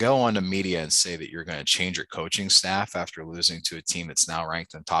 To go on to media and say that you're going to change your coaching staff after losing to a team that's now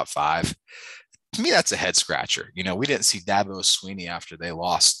ranked in top 5, to me, that's a head scratcher. We didn't see Dabo Swinney after they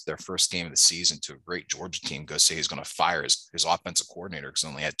lost their first game of the season to a great Georgia team go say he's going to fire his offensive coordinator because he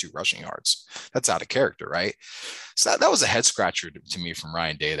only had 2 rushing yards. That's out of character, right? So that was a head scratcher to me from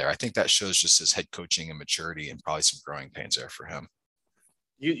Ryan Day there. I think that shows just his head coaching and maturity and probably some growing pains there for him.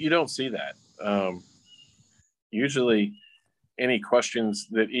 You don't see that. Usually any questions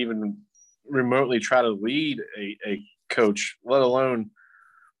that even remotely try to lead a coach, let alone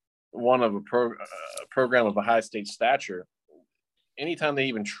one of a program of a high state stature, anytime they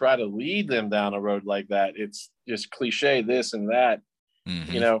even try to lead them down a road like that, it's just cliche, this and that,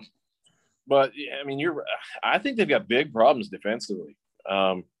 But I mean, I think they've got big problems defensively.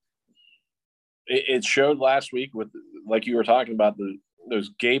 it showed last week with, like you were talking about, those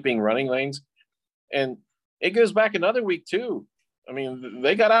gaping running lanes. And it goes back another week too. I mean,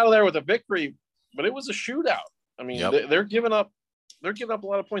 they got out of there with a victory, but it was a shootout. I mean, Yep. they're giving up a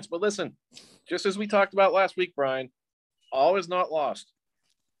lot of points. But listen, just as we talked about last week, Brian, all is not lost.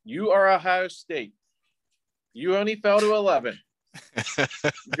 You are Ohio State. You only fell to 11.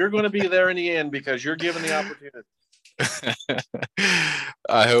 You're going to be there in the end because you're given the opportunity.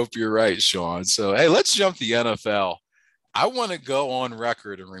 I hope you're right, Sean. So, hey, let's jump the NFL. I want to go on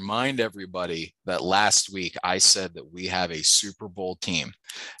record and remind everybody that last week I said that we have a Super Bowl team.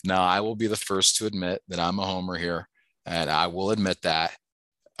 Now, I will be the first to admit that I'm a homer here, and I will admit that.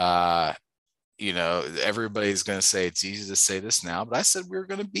 Everybody's going to say it's easy to say this now, but I said we were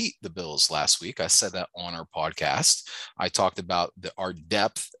going to beat the Bills last week. I said that on our podcast. I talked about our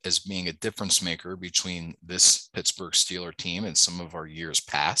depth as being a difference maker between this Pittsburgh Steelers team and some of our years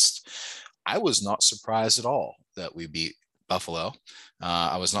past. I was not surprised at all that we beat Buffalo.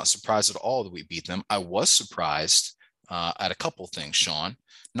 I was not surprised at all that we beat them. I was surprised at a couple things, Sean.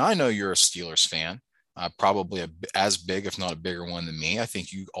 Now, I know you're a Steelers fan. Probably as big, if not a bigger one than me. I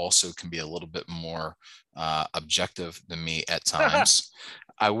think you also can be a little bit more objective than me at times.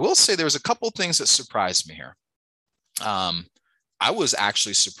 I will say there was a couple things that surprised me here. I was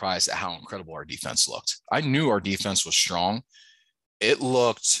actually surprised at how incredible our defense looked. I knew our defense was strong. It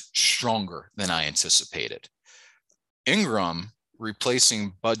looked stronger than I anticipated. Ingram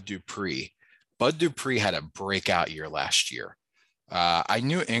replacing Bud Dupree. Bud Dupree had a breakout year last year. I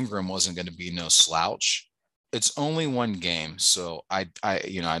knew Ingram wasn't going to be no slouch. It's only one game, so I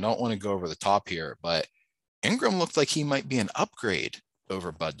don't want to go over the top here, but Ingram looked like he might be an upgrade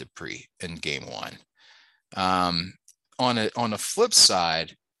over Bud Dupree in game one. On a flip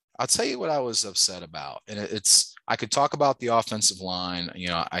side, I'll tell you what I was upset about, and I could talk about the offensive line.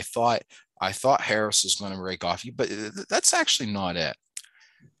 I thought Harris was going to break off you, but that's actually not it.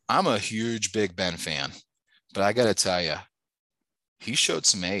 I'm a huge Big Ben fan, but I got to tell you, he showed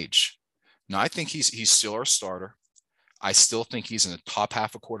some age. Now, I think he's still our starter. I still think he's in the top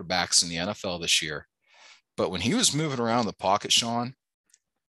half of quarterbacks in the NFL this year. But when he was moving around the pocket, Sean,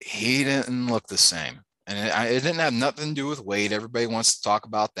 he didn't look the same. And it didn't have nothing to do with weight. Everybody wants to talk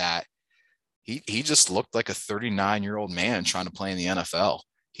about that. He just looked like a 39-year-old man trying to play in the NFL.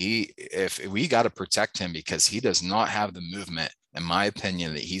 If we got to protect him because he does not have the movement, in my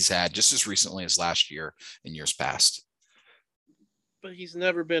opinion, that he's had just as recently as last year and years past. But he's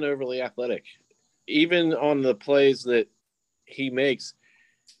never been overly athletic. Even on the plays that he makes,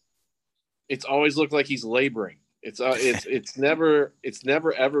 it's always looked like he's laboring. It's never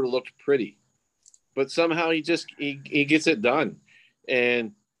ever looked pretty. But somehow he gets it done.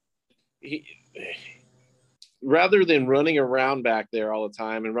 And he, rather than running around back there all the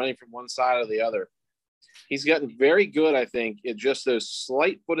time and running from one side or the other, he's gotten very good, I think, at just those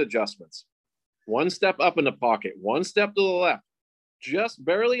slight foot adjustments. One step up in the pocket, one step to the left, just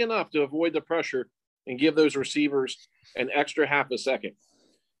barely enough to avoid the pressure and give those receivers an extra half a second.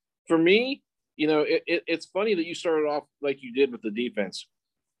 For me, it's funny that you started off like you did with the defense,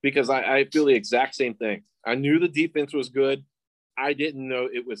 because I feel the exact same thing. I knew the defense was good. I didn't know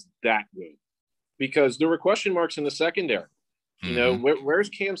it was that good because there were question marks in the secondary. Mm-hmm. Where's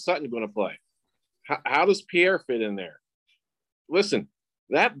Cam Sutton going to play? How does Pierre fit in there? Listen,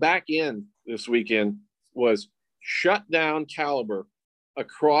 that back end this weekend was shut down caliber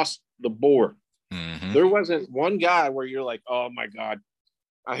across the board. Mm-hmm. There wasn't one guy where you're like, oh my God,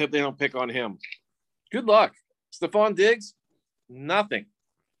 I hope they don't pick on him. Good luck. Stephon Diggs, nothing.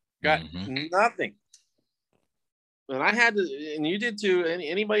 Got nothing. And I had to, and you did too,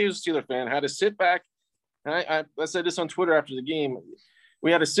 anybody who's a Steelers fan had to sit back. And I said this on Twitter after the game.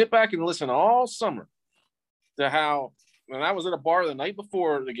 We had to sit back and listen all summer to how, when I was at a bar the night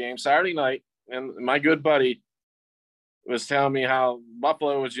before the game, Saturday night, and my good buddy was telling me how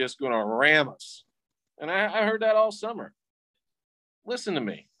Buffalo was just going to ram us. And I heard that all summer. Listen to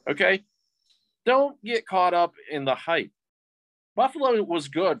me, okay? Don't get caught up in the hype. Buffalo was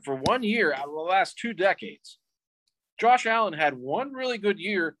good for 1 year out of the last 2 decades. Josh Allen had one really good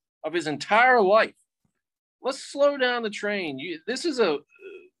year of his entire life. Let's slow down the train. This is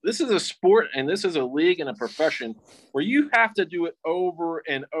a sport, and this is a league and a profession where you have to do it over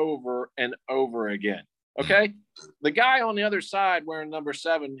and over and over again. Okay? The guy on the other side wearing number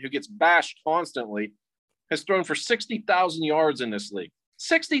 7 who gets bashed constantly has thrown for 60,000 yards in this league.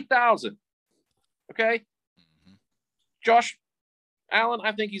 60,000. Okay? Josh Allen,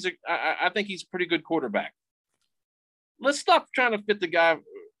 I think he's a pretty good quarterback. Let's stop trying to fit the guy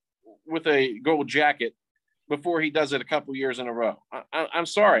with a gold jacket before he does it a couple years in a row. I'm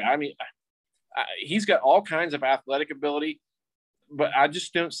sorry. I mean, He's got all kinds of athletic ability, but I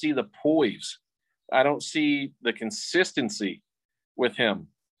just don't see the poise. I don't see the consistency with him.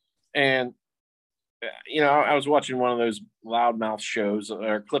 And, I was watching one of those loudmouth shows,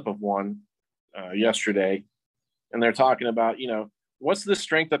 or a clip of one yesterday, and they're talking about, what's the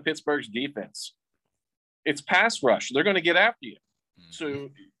strength of Pittsburgh's defense? It's pass rush. They're going to get after you. So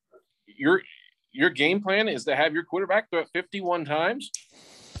your game plan is to have your quarterback throw it 51 times.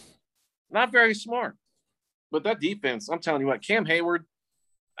 Not very smart. But that defense, I'm telling you what, Cam Hayward,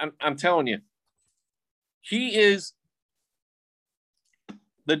 I'm telling you, he is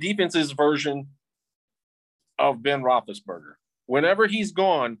the defense's version of Ben Roethlisberger. Whenever he's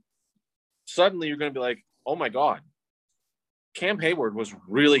gone, suddenly you're going to be like, oh my God, Cam Hayward was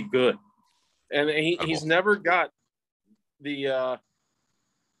really good. And he's never got the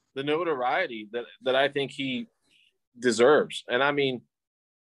notoriety that I think he deserves. And I mean,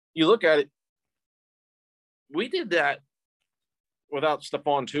 you look at it, we did that without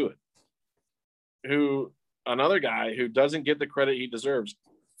Stephon Tuitt, who another guy who doesn't get the credit he deserves.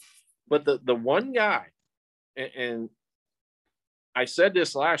 But the one guy, and I said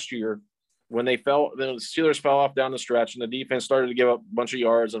this last year when the Steelers fell off down the stretch and the defense started to give up a bunch of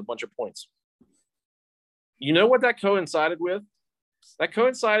yards and a bunch of points. You know what that coincided with? That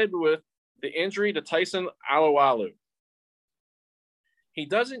coincided with the injury to Tyson Alualu. He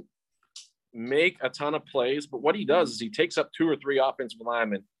doesn't make a ton of plays, but what he does is he takes up 2 or 3 offensive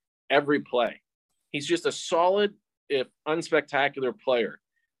linemen every play. He's just a solid, if unspectacular player.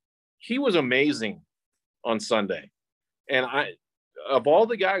 He was amazing on Sunday. And of all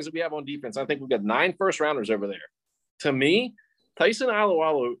the guys that we have on defense, I think we've got 9 first-rounders over there. To me, Tyson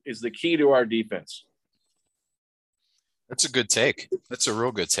Alualu is the key to our defense. That's a good take. That's a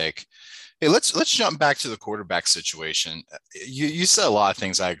real good take. Hey, let's jump back to the quarterback situation. You said a lot of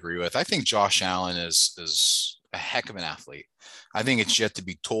things I agree with. I think Josh Allen is a heck of an athlete. I think it's yet to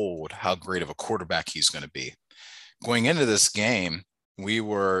be told how great of a quarterback he's going to be. Going into this game, they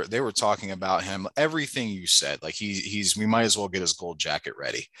were talking about him, everything you said. Like we might as well get his gold jacket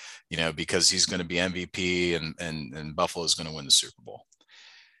ready, because he's going to be MVP and Buffalo's going to win the Super Bowl.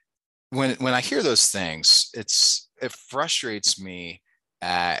 When I hear those things, it frustrates me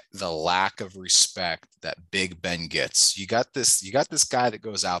at the lack of respect that Big Ben gets. You got this guy that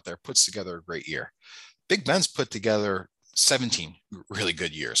goes out there, puts together a great year. Big Ben's put together 17 really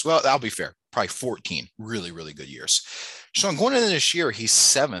good years. Well, I'll be fair, probably 14 really, really good years. Sean, going into this year, he's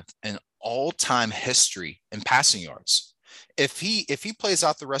 7th in all-time history in passing yards. If he plays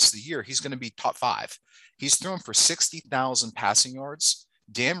out the rest of the year, he's going to be top 5. He's thrown for 60,000 passing yards.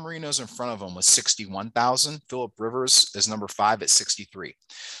 Dan Marino's in front of him with 61,000. Phillip Rivers is number 5 at 63.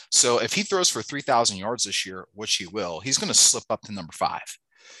 So if he throws for 3,000 yards this year, which he will, he's going to slip up to number 5.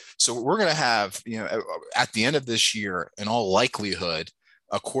 So we're going to have, at the end of this year, in all likelihood,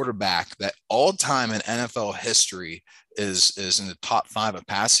 a quarterback that all time in NFL history is in the top 5 of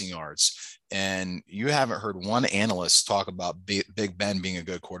passing yards. And you haven't heard one analyst talk about Big Ben being a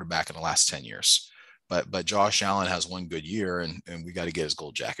good quarterback in the last 10 years. But Josh Allen has one good year, and we got to get his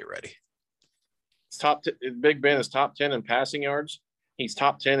gold jacket ready. Big Ben is top 10 in passing yards. He's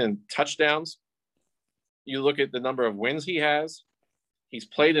top 10 in touchdowns. You look at the number of wins he has. He's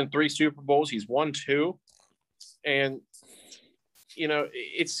played in 3 Super Bowls. He's won 2. And,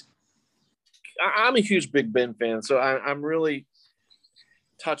 I'm a huge Big Ben fan, so I'm really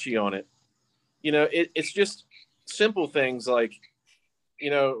touchy on it. It's just simple things like,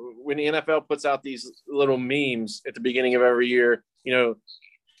 when the NFL puts out these little memes at the beginning of every year,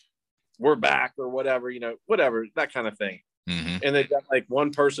 we're back or whatever, whatever, that kind of thing. Mm-hmm. And they've got like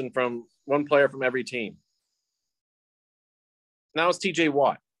one player from every team. Now it's TJ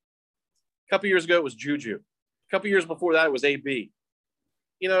Watt. A couple years ago, it was Juju. A couple years before that, it was AB.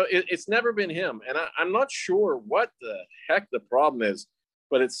 It's never been him. And I'm not sure what the heck the problem is,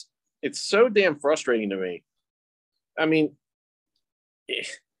 but it's so damn frustrating to me. I mean,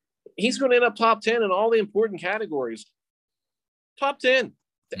 he's going to end up top 10 in all the important categories. Top 10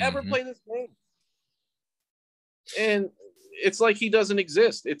 to ever play this game. And it's like he doesn't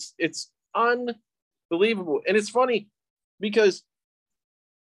exist. It's unbelievable. And it's funny because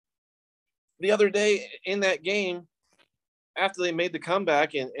the other day in that game, after they made the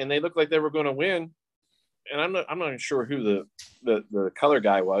comeback and they looked like they were going to win, and I'm not even sure who the color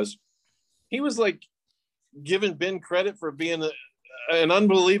guy was. He was like giving Ben credit for being an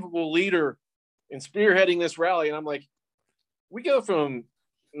unbelievable leader in spearheading this rally. And I'm like, we go from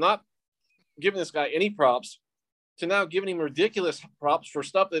not giving this guy any props to now giving him ridiculous props for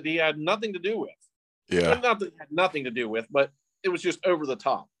stuff that he had nothing to do with. Yeah. Not that he had nothing to do with, but it was just over the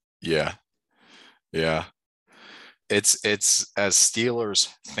top. Yeah. Yeah. It's as Steelers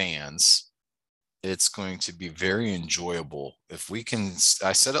fans, it's going to be very enjoyable if we can.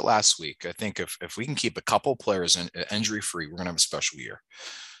 I said it last week. I think if we can keep a couple players injury free, we're going to have a special year.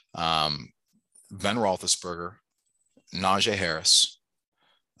 Um, Ben Roethlisberger, Najee Harris,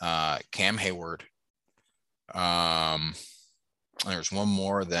 Cam Hayward. There's one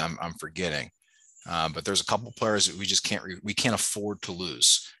more that I'm forgetting. But there's a couple players that we just we can't afford to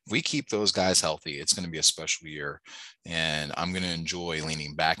lose. If we keep those guys healthy, it's going to be a special year, and I'm going to enjoy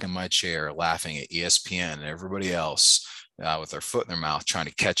leaning back in my chair, laughing at ESPN and everybody else with their foot in their mouth, trying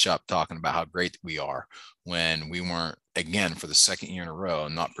to catch up, talking about how great we are when we weren't, again, for the second year in a row,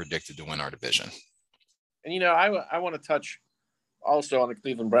 not predicted to win our division. And I want to touch also on the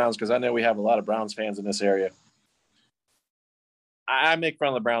Cleveland Browns because I know we have a lot of Browns fans in this area. I make fun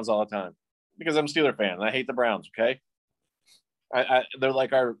of the Browns all the time because I'm a Steeler fan and I hate the Browns. Okay, they're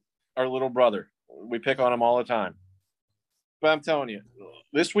like our little brother. We pick on them all the time. But I'm telling you,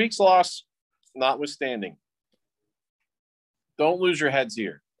 this week's loss, notwithstanding, don't lose your heads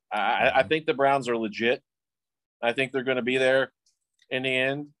here. I think the Browns are legit. I think they're going to be there in the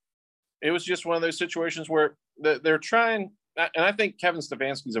end. It was just one of those situations where they're trying, and I think Kevin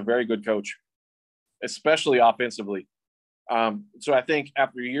Stefanski is a very good coach, especially offensively. So I think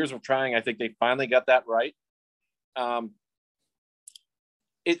after years of trying, I think they finally got that right.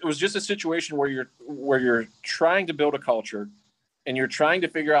 It was just a situation where you're trying to build a culture and you're trying to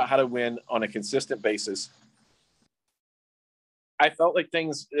figure out how to win on a consistent basis. I felt like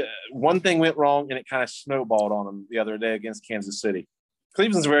one thing went wrong and it kind of snowballed on them the other day against Kansas City.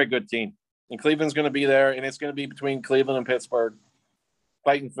 Cleveland's a very good team, and Cleveland's going to be there, and it's going to be between Cleveland and Pittsburgh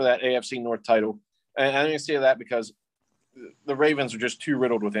fighting for that AFC North title. And I'm going to say that because the Ravens are just too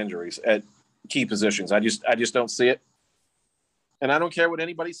riddled with injuries at key positions. I just don't see it. And I don't care what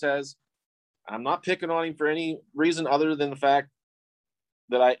anybody says. I'm not picking on him for any reason other than the fact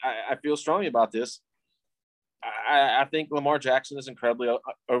that I feel strongly about this. I think Lamar Jackson is incredibly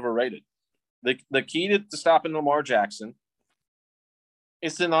overrated. The key to stopping Lamar Jackson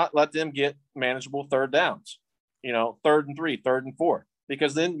is to not let them get manageable third downs, 3rd and 3, 3rd and 4,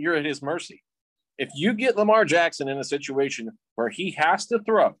 because then you're at his mercy. If you get Lamar Jackson in a situation where he has to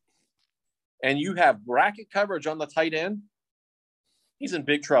throw and you have bracket coverage on the tight end, he's in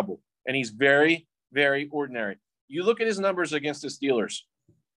big trouble. And he's very, very ordinary. You look at his numbers against the Steelers.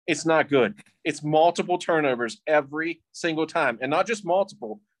 It's not good. It's multiple turnovers every single time. And not just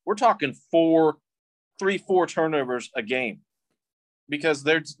multiple. We're talking 4 turnovers a game. Because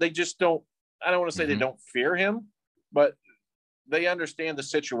they just don't, I don't want to say they don't fear him, but they understand the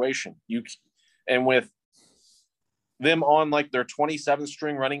situation. And with them on like their 27th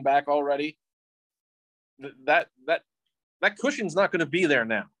string running back already, that cushion's not going to be there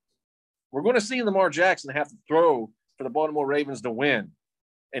now. We're going to see Lamar Jackson have to throw for the Baltimore Ravens to win.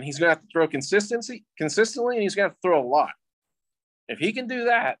 And he's going to have to throw consistently, and he's going to have to throw a lot. If he can do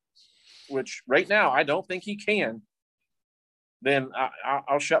that, which right now I don't think he can, then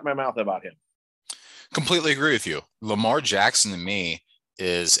I'll shut my mouth about him. Completely agree with you. Lamar Jackson to me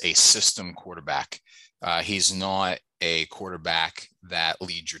is a system quarterback. He's not a quarterback that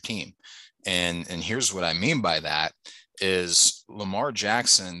leads your team. And here's what I mean by that is Lamar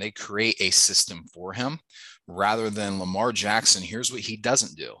Jackson, they create a system for him rather than Lamar Jackson. Here's what he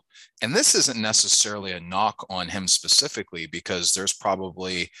doesn't do. And this isn't necessarily a knock on him specifically, because there's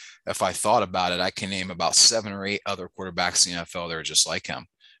probably, if I thought about it, I can name about 7 or 8 other quarterbacks in the NFL that are just like him.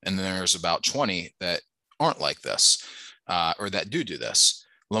 And then there's about 20 that aren't like this or that do this.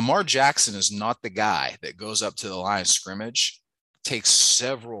 Lamar Jackson is not the guy that goes up to the line of scrimmage, takes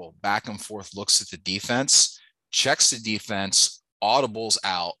several back and forth looks at the defense, checks the defense, audibles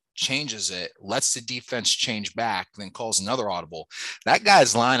out, changes it, lets the defense change back, then calls another audible. That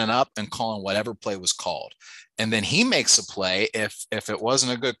guy's lining up and calling whatever play was called. And then he makes a play. If it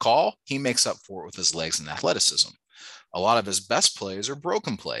wasn't a good call, he makes up for it with his legs and athleticism. A lot of his best plays are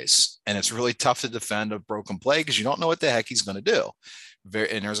broken plays. And it's really tough to defend a broken play because you don't know what the heck he's going to do.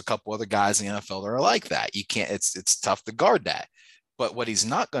 And there's a couple other guys in the NFL that are like that. You can't, it's tough to guard that. But what he's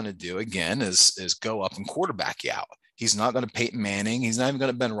not going to do, again, is go up and quarterback you out. He's not going to Peyton Manning. He's not even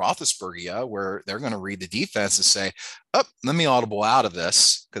going to Ben Roethlisberger, where they're going to read the defense and say, oh, let me audible out of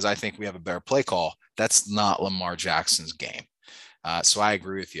this because I think we have a better play call. That's not Lamar Jackson's game. So I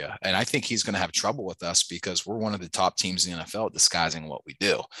agree with you. And I think he's going to have trouble with us because we're one of the top teams in the NFL at disguising what we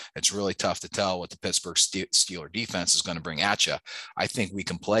do. It's really tough to tell what the Pittsburgh Steelers defense is going to bring at you. I think we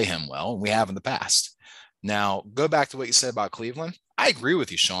can play him well, and we have in the past. Now, go back to what you said about Cleveland. I agree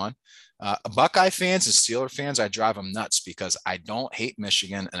with you, Sean. Buckeye fans and Steeler fans, I drive them nuts because I don't hate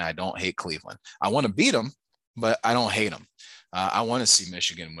Michigan and I don't hate Cleveland. I want to beat them, but I don't hate them. I want to see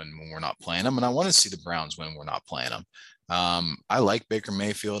Michigan win when we're not playing them, and I want to see the Browns win when we're not playing them. I like Baker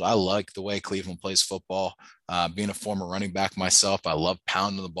Mayfield. I like the way Cleveland plays football. Being a former running back myself, I love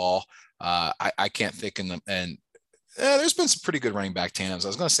pounding the ball. I can't think in them. And there's been some pretty good running back tandems. I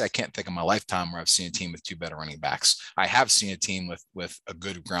was going to say I can't think of my lifetime where I've seen a team with two better running backs. I have seen a team with a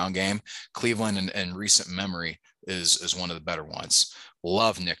good ground game. Cleveland in recent memory is one of the better ones.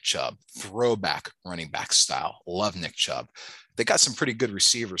 Love Nick Chubb, throwback running back style. Love Nick Chubb. They got some pretty good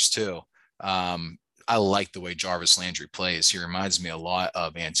receivers too. I like the way Jarvis Landry plays. He reminds me a lot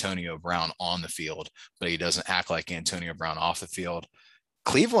of Antonio Brown on the field, but he doesn't act like Antonio Brown off the field.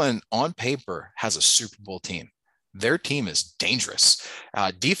 Cleveland on paper has a Super Bowl team. Their team is dangerous.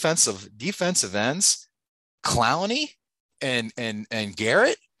 Defensive ends, Clowney and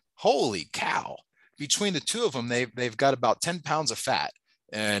Garrett. Holy cow! Between the two of them, they've got about 10 pounds of fat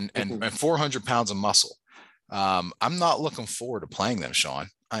and 400 pounds of muscle. I'm not looking forward to playing them, Sean.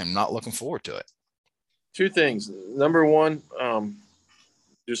 I am not looking forward to it. Two things. Number one,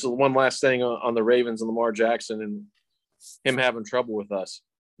 just one last thing on the Ravens and Lamar Jackson and him having trouble with us.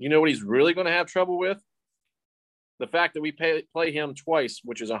 You know what he's really going to have trouble with? The fact that we play him twice,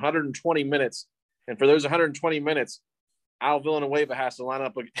 which is 120 minutes. And for those 120 minutes, Al Villanueva has to line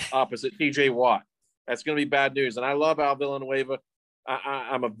up opposite TJ Watt. That's going to be bad news. And I love Al Villanueva.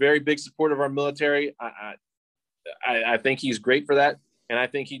 I'm a very big supporter of our military. I think he's great for that. And I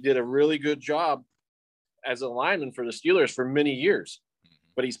think he did a really good job as a lineman for the Steelers for many years.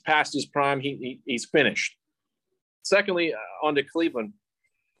 But he's past his prime. He's finished. Secondly, on to Cleveland.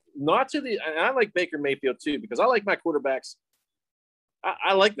 And I like Baker Mayfield too, because I like my quarterbacks.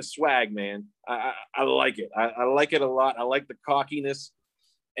 I like the swag, man. I like it. I like it a lot. I like the cockiness,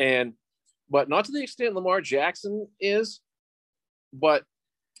 but not to the extent Lamar Jackson is, but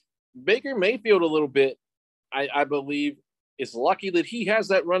Baker Mayfield a little bit, I believe, is lucky that he has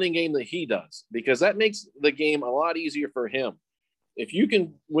that running game that he does, because that makes the game a lot easier for him. If you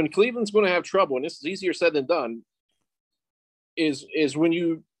can, when Cleveland's going to have trouble, and this is easier said than done, is when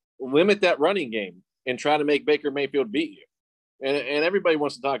you limit that running game and try to make Baker Mayfield beat you. And everybody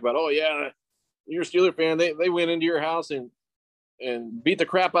wants to talk about, oh yeah, you're a Steeler fan. They went into your house and beat the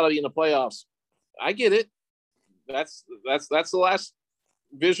crap out of you in the playoffs. I get it. That's the last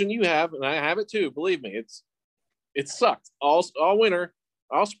vision you have, and I have it too. Believe me, it sucked all winter,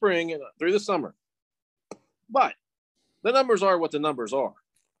 all spring, and through the summer. But the numbers are what the numbers are.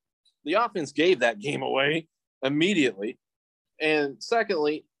 The offense gave that game away immediately. And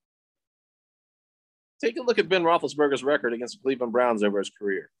secondly, take a look at Ben Roethlisberger's record against the Cleveland Browns over his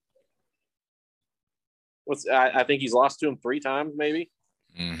career. I think he's lost to him 3 times, maybe.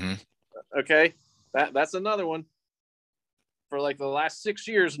 Mm-hmm. Okay, that's another one. For like the last 6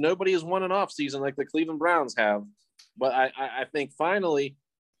 years, nobody has won an offseason like the Cleveland Browns have. But I think finally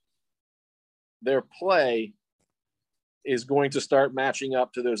their play is going to start matching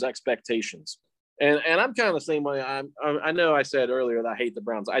up to those expectations. And I'm kind of the same way. I know I said earlier that I hate the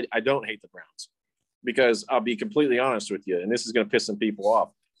Browns. I don't hate the Browns, because I'll be completely honest with you, and this is going to piss some people off.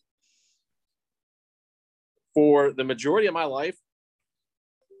 For the majority of my life,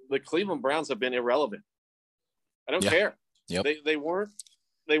 the Cleveland Browns have been irrelevant. I don't care. Yep. They weren't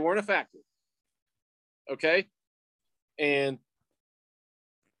a factor. Okay? And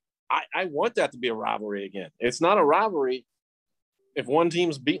I want that to be a rivalry again. It's not a rivalry if one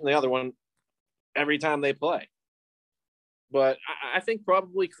team's beating the other one every time they play. But I think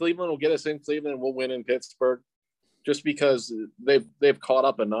probably Cleveland will get us in Cleveland and we'll win in Pittsburgh, just because they've caught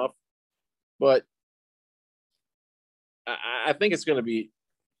up enough. But I think it's going to be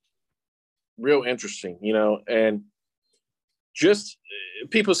real interesting, and just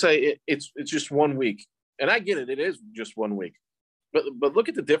people say it's just 1 week. And I get it. It is just 1 week. But look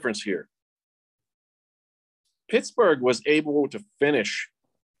at the difference here. Pittsburgh was able to finish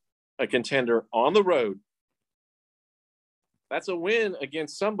a contender on the road. That's a win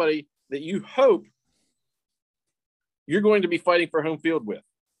against somebody that you hope you're going to be fighting for home field with.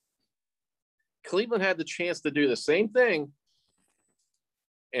 Cleveland had the chance to do the same thing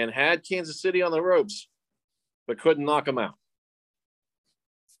and had Kansas City on the ropes, but couldn't knock them out.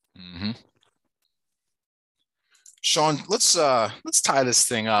 Mm-hmm. Sean, let's tie this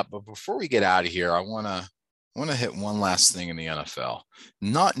thing up. But before we get out of here, I want to hit one last thing in the NFL.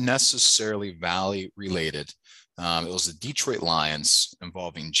 Not necessarily Valley related. It was the Detroit Lions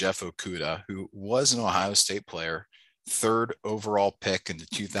involving Jeff Okudah, who was an Ohio State player, 3rd overall pick in the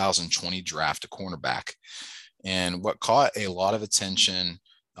 2020 draft, a cornerback. And what caught a lot of attention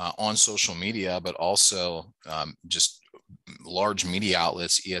on social media, but also just large media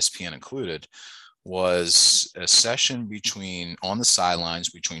outlets, ESPN included, was a session on the sidelines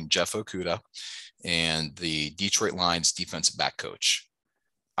between Jeff Okudah and the Detroit Lions defensive back coach.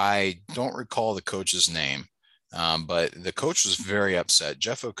 I don't recall the coach's name, but the coach was very upset.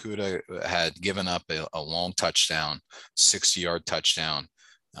 Jeff Okudah had given up a long touchdown, 60-yard touchdown.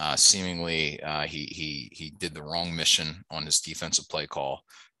 Seemingly, he did the wrong mission on his defensive play call.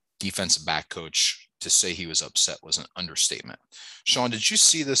 Defensive back coach, to say he was upset was an understatement. Sean, did you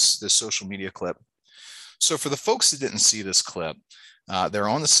see this social media clip? So for the folks that didn't see this clip, they're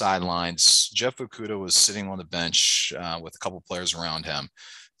on the sidelines. Jeff Okudah was sitting on the bench with a couple players around him.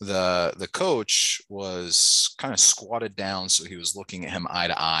 The coach was kind of squatted down, so he was looking at him eye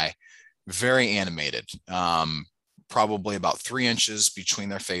to eye, very animated, probably about 3 inches between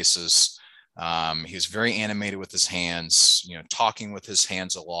their faces. He was very animated with his hands, talking with his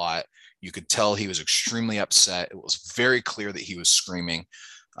hands a lot. You could tell he was extremely upset. It was very clear that he was screaming,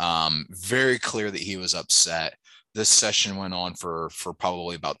 very clear that he was upset. This session went on for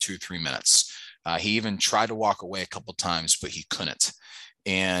probably about 2-3 minutes. He even tried to walk away a couple times, but he couldn't.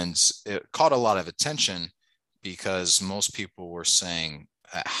 And it caught a lot of attention because most people were saying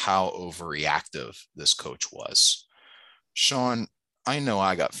how overreactive this coach was. Sean, I know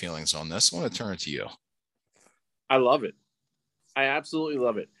I got feelings on this. I want to turn it to you. I love it. I absolutely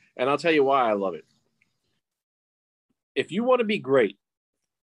love it. And I'll tell you why I love it. If you want to be great,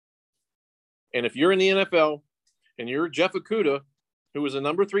 and if you're in the NFL and you're Jeff Okudah, who was a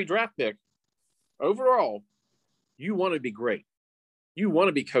number 3 draft pick, overall, you want to be great. You want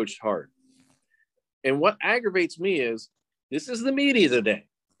to be coached hard. And what aggravates me is this is the media today.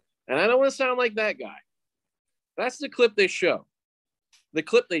 And I don't want to sound like that guy. That's the clip they show. The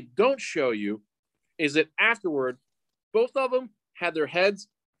clip they don't show you is that afterward, both of them had their heads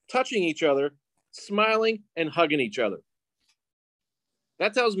touching each other, smiling and hugging each other.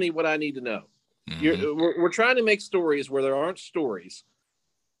 That tells me what I need to know. We're trying to make stories where there aren't stories.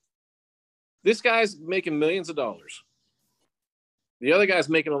 This guy's making millions of dollars. The other guy's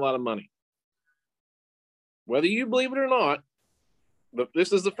making a lot of money. Whether you believe it or not, but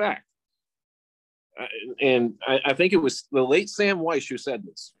this is the fact. And I think it was the late Sam Weiss who said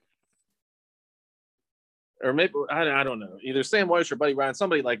this. Or maybe, I don't know, either Sam Weiss or Buddy Ryan,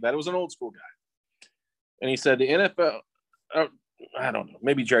 somebody like that. It was an old school guy. And he said the NFL, I don't know,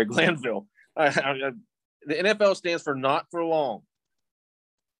 maybe Jerry Glanville. The NFL stands for not for long.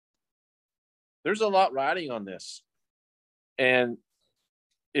 There's a lot riding on this. And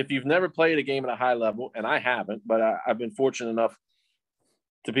if you've never played a game at a high level, and I haven't, but I've been fortunate enough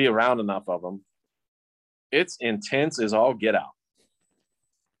to be around enough of them, it's intense as all get out.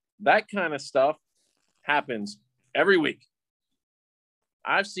 That kind of stuff happens every week.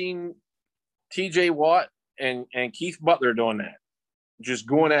 I've seen TJ Watt and Keith Butler doing that, just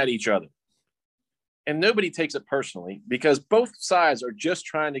going at each other. And nobody takes it personally because both sides are just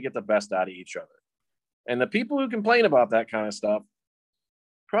trying to get the best out of each other. And the people who complain about that kind of stuff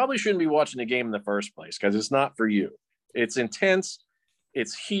probably shouldn't be watching the game in the first place because it's not for you. It's intense.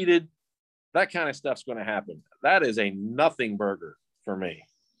 It's heated. That kind of stuff's going to happen. That is a nothing burger for me.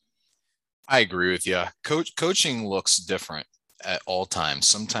 I agree with you. Coaching looks different at all times.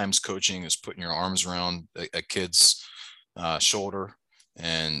 Sometimes coaching is putting your arms around a kid's shoulder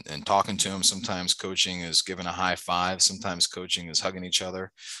and talking to him. Sometimes coaching is giving a high five. Sometimes coaching is hugging each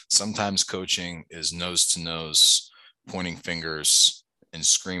other. Sometimes coaching is nose to nose, pointing fingers and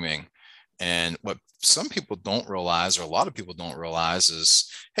screaming. And what some people don't realize, or a lot of people don't realize,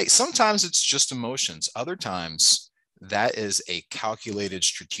 is, hey, sometimes it's just emotions. Other times that is a calculated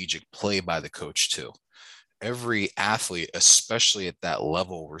strategic play by the coach too. Every athlete, especially at that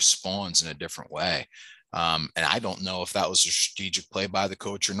level, responds in a different way. And I don't know if that was a strategic play by the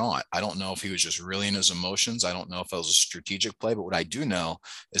coach or not. I don't know if he was just really in his emotions. I don't know if that was a strategic play, but what I do know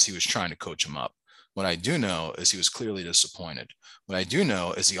is he was trying to coach him up. What I do know is he was clearly disappointed. What I do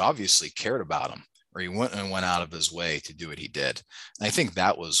know is he obviously cared about him, or he went out of his way to do what he did. And I think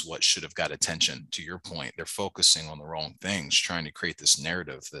that was what should have got attention. To your point, they're focusing on the wrong things, trying to create this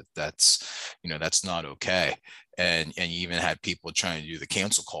narrative that's not okay. And you even had people trying to do the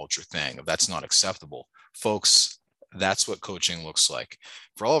cancel culture thing of that's not acceptable. Folks, that's what coaching looks like.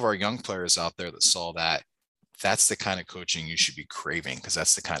 For all of our young players out there that saw that, that's the kind of coaching you should be craving, because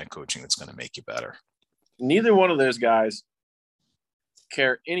that's the kind of coaching that's going to make you better. Neither one of those guys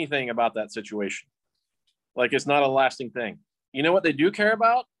care anything about that situation. Like, it's not a lasting thing. You know what they do care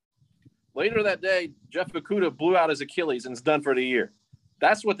about? Later that day, Jeff Okudah blew out his Achilles and is done for the year.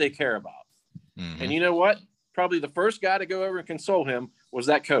 That's what they care about. Mm-hmm. And you know what? probably the first guy to go over and console him was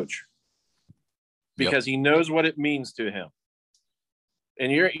that coach, because he knows what it means to him.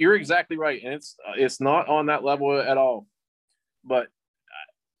 And you're exactly right. And it's not on that level at all. But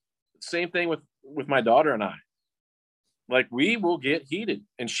same thing with my daughter and I. Like, we will get heated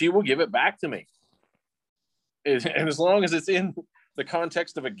and she will give it back to me. And as long as it's in the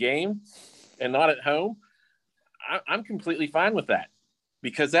context of a game and not at home, I'm completely fine with that,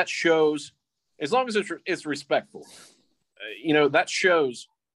 because that shows, as long as it's respectful, that shows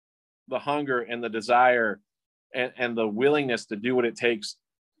the hunger and the desire and the willingness to do what it takes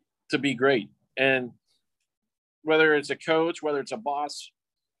to be great. And whether it's a coach, whether it's a boss,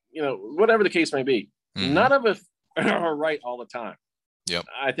 whatever the case may be, none of us are right all the time. Yep.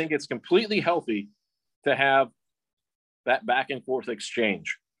 I think it's completely healthy to have that back and forth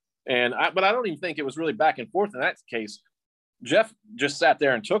exchange. But I don't even think it was really back and forth in that case. Jeff just sat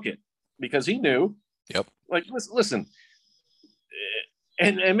there and took it because he knew. Yep. Like, listen,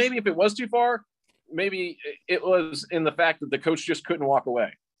 and maybe if it was too far, maybe it was in the fact that the coach just couldn't walk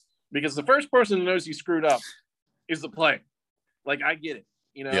away, because the first person who knows he screwed up is the player. Like, I get it.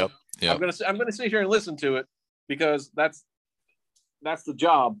 Yep. I'm gonna sit here and listen to it because that's the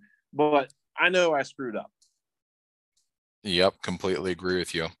job. But I know I screwed up. Yep, completely agree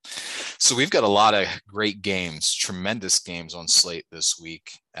with you. So we've got a lot of great games, tremendous games on slate this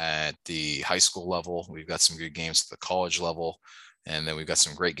week at the high school level. We've got some good games at the college level, and then we've got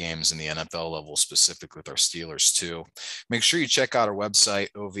some great games in the NFL level, specifically with our Steelers too. Make sure you check out our website,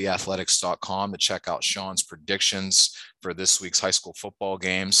 ovathletics.com, to check out Sean's predictions for this week's high school football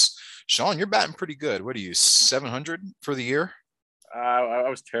games. Sean, you're batting pretty good. What are you, 700 for the year? I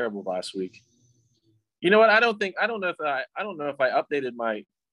was terrible last week. You know what? I don't know if I updated my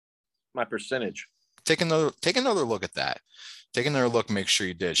percentage. Take another look at that. Take another look. Make sure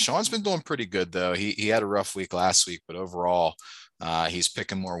you did. Sean's been doing pretty good though. He had a rough week last week, but overall, he's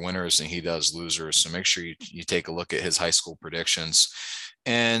picking more winners than he does losers. So make sure you take a look at his high school predictions.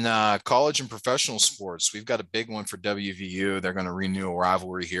 And college and professional sports, we've got a big one for WVU. They're going to renew a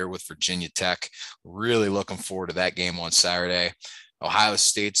rivalry here with Virginia Tech. Really looking forward to that game on Saturday. Ohio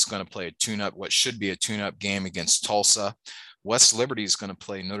State's going to play what should be a tune-up game against Tulsa. West Liberty is going to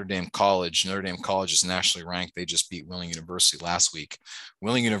play Notre Dame College. Notre Dame College is nationally ranked. They just beat Wheeling University last week.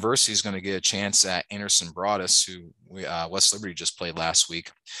 Wheeling University is going to get a chance at Anderson Broadus, who West Liberty just played last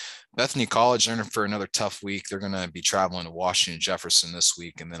week. Bethany College, they're in for another tough week. They're going to be traveling to Washington Jefferson this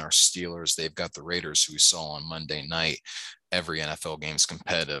week. And then our Steelers, they've got the Raiders, who we saw on Monday night. Every NFL game is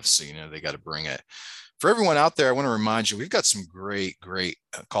competitive, so they got to bring it. For everyone out there, I want to remind you, we've got some great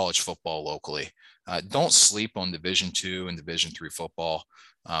college football locally. Don't sleep on Division II and Division III football.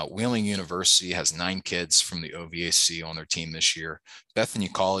 Wheeling University has 9 kids from the OVAC on their team this year. Bethany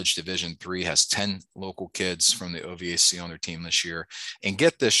College Division III has 10 local kids from the OVAC on their team this year. And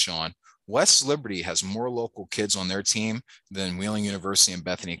get this, Sean, West Liberty has more local kids on their team than Wheeling University and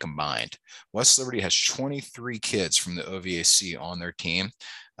Bethany combined. West Liberty has 23 kids from the OVAC on their team.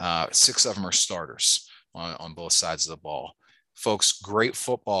 6 of them are starters on both sides of the ball. Folks, great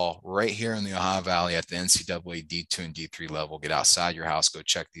football right here in the Ohio Valley at the NCAA D2 and D3 level. Get outside your house, go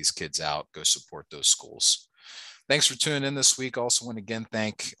check these kids out, go support those schools. Thanks for tuning in this week. Also want to again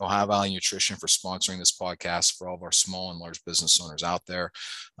thank Ohio Valley Nutrition for sponsoring this podcast. For all of our small and large business owners out there,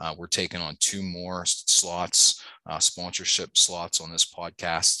 we're taking on 2 more slots, sponsorship slots on this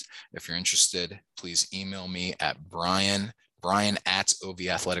podcast. If you're interested, please email me at Brian at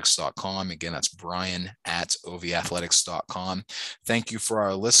ovathletics.com. Again, that's Brian at ovathletics.com. Thank you for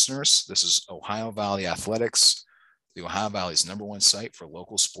our listeners. This is Ohio Valley Athletics, the Ohio Valley's #1 site for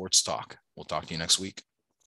local sports talk. We'll talk to you next week.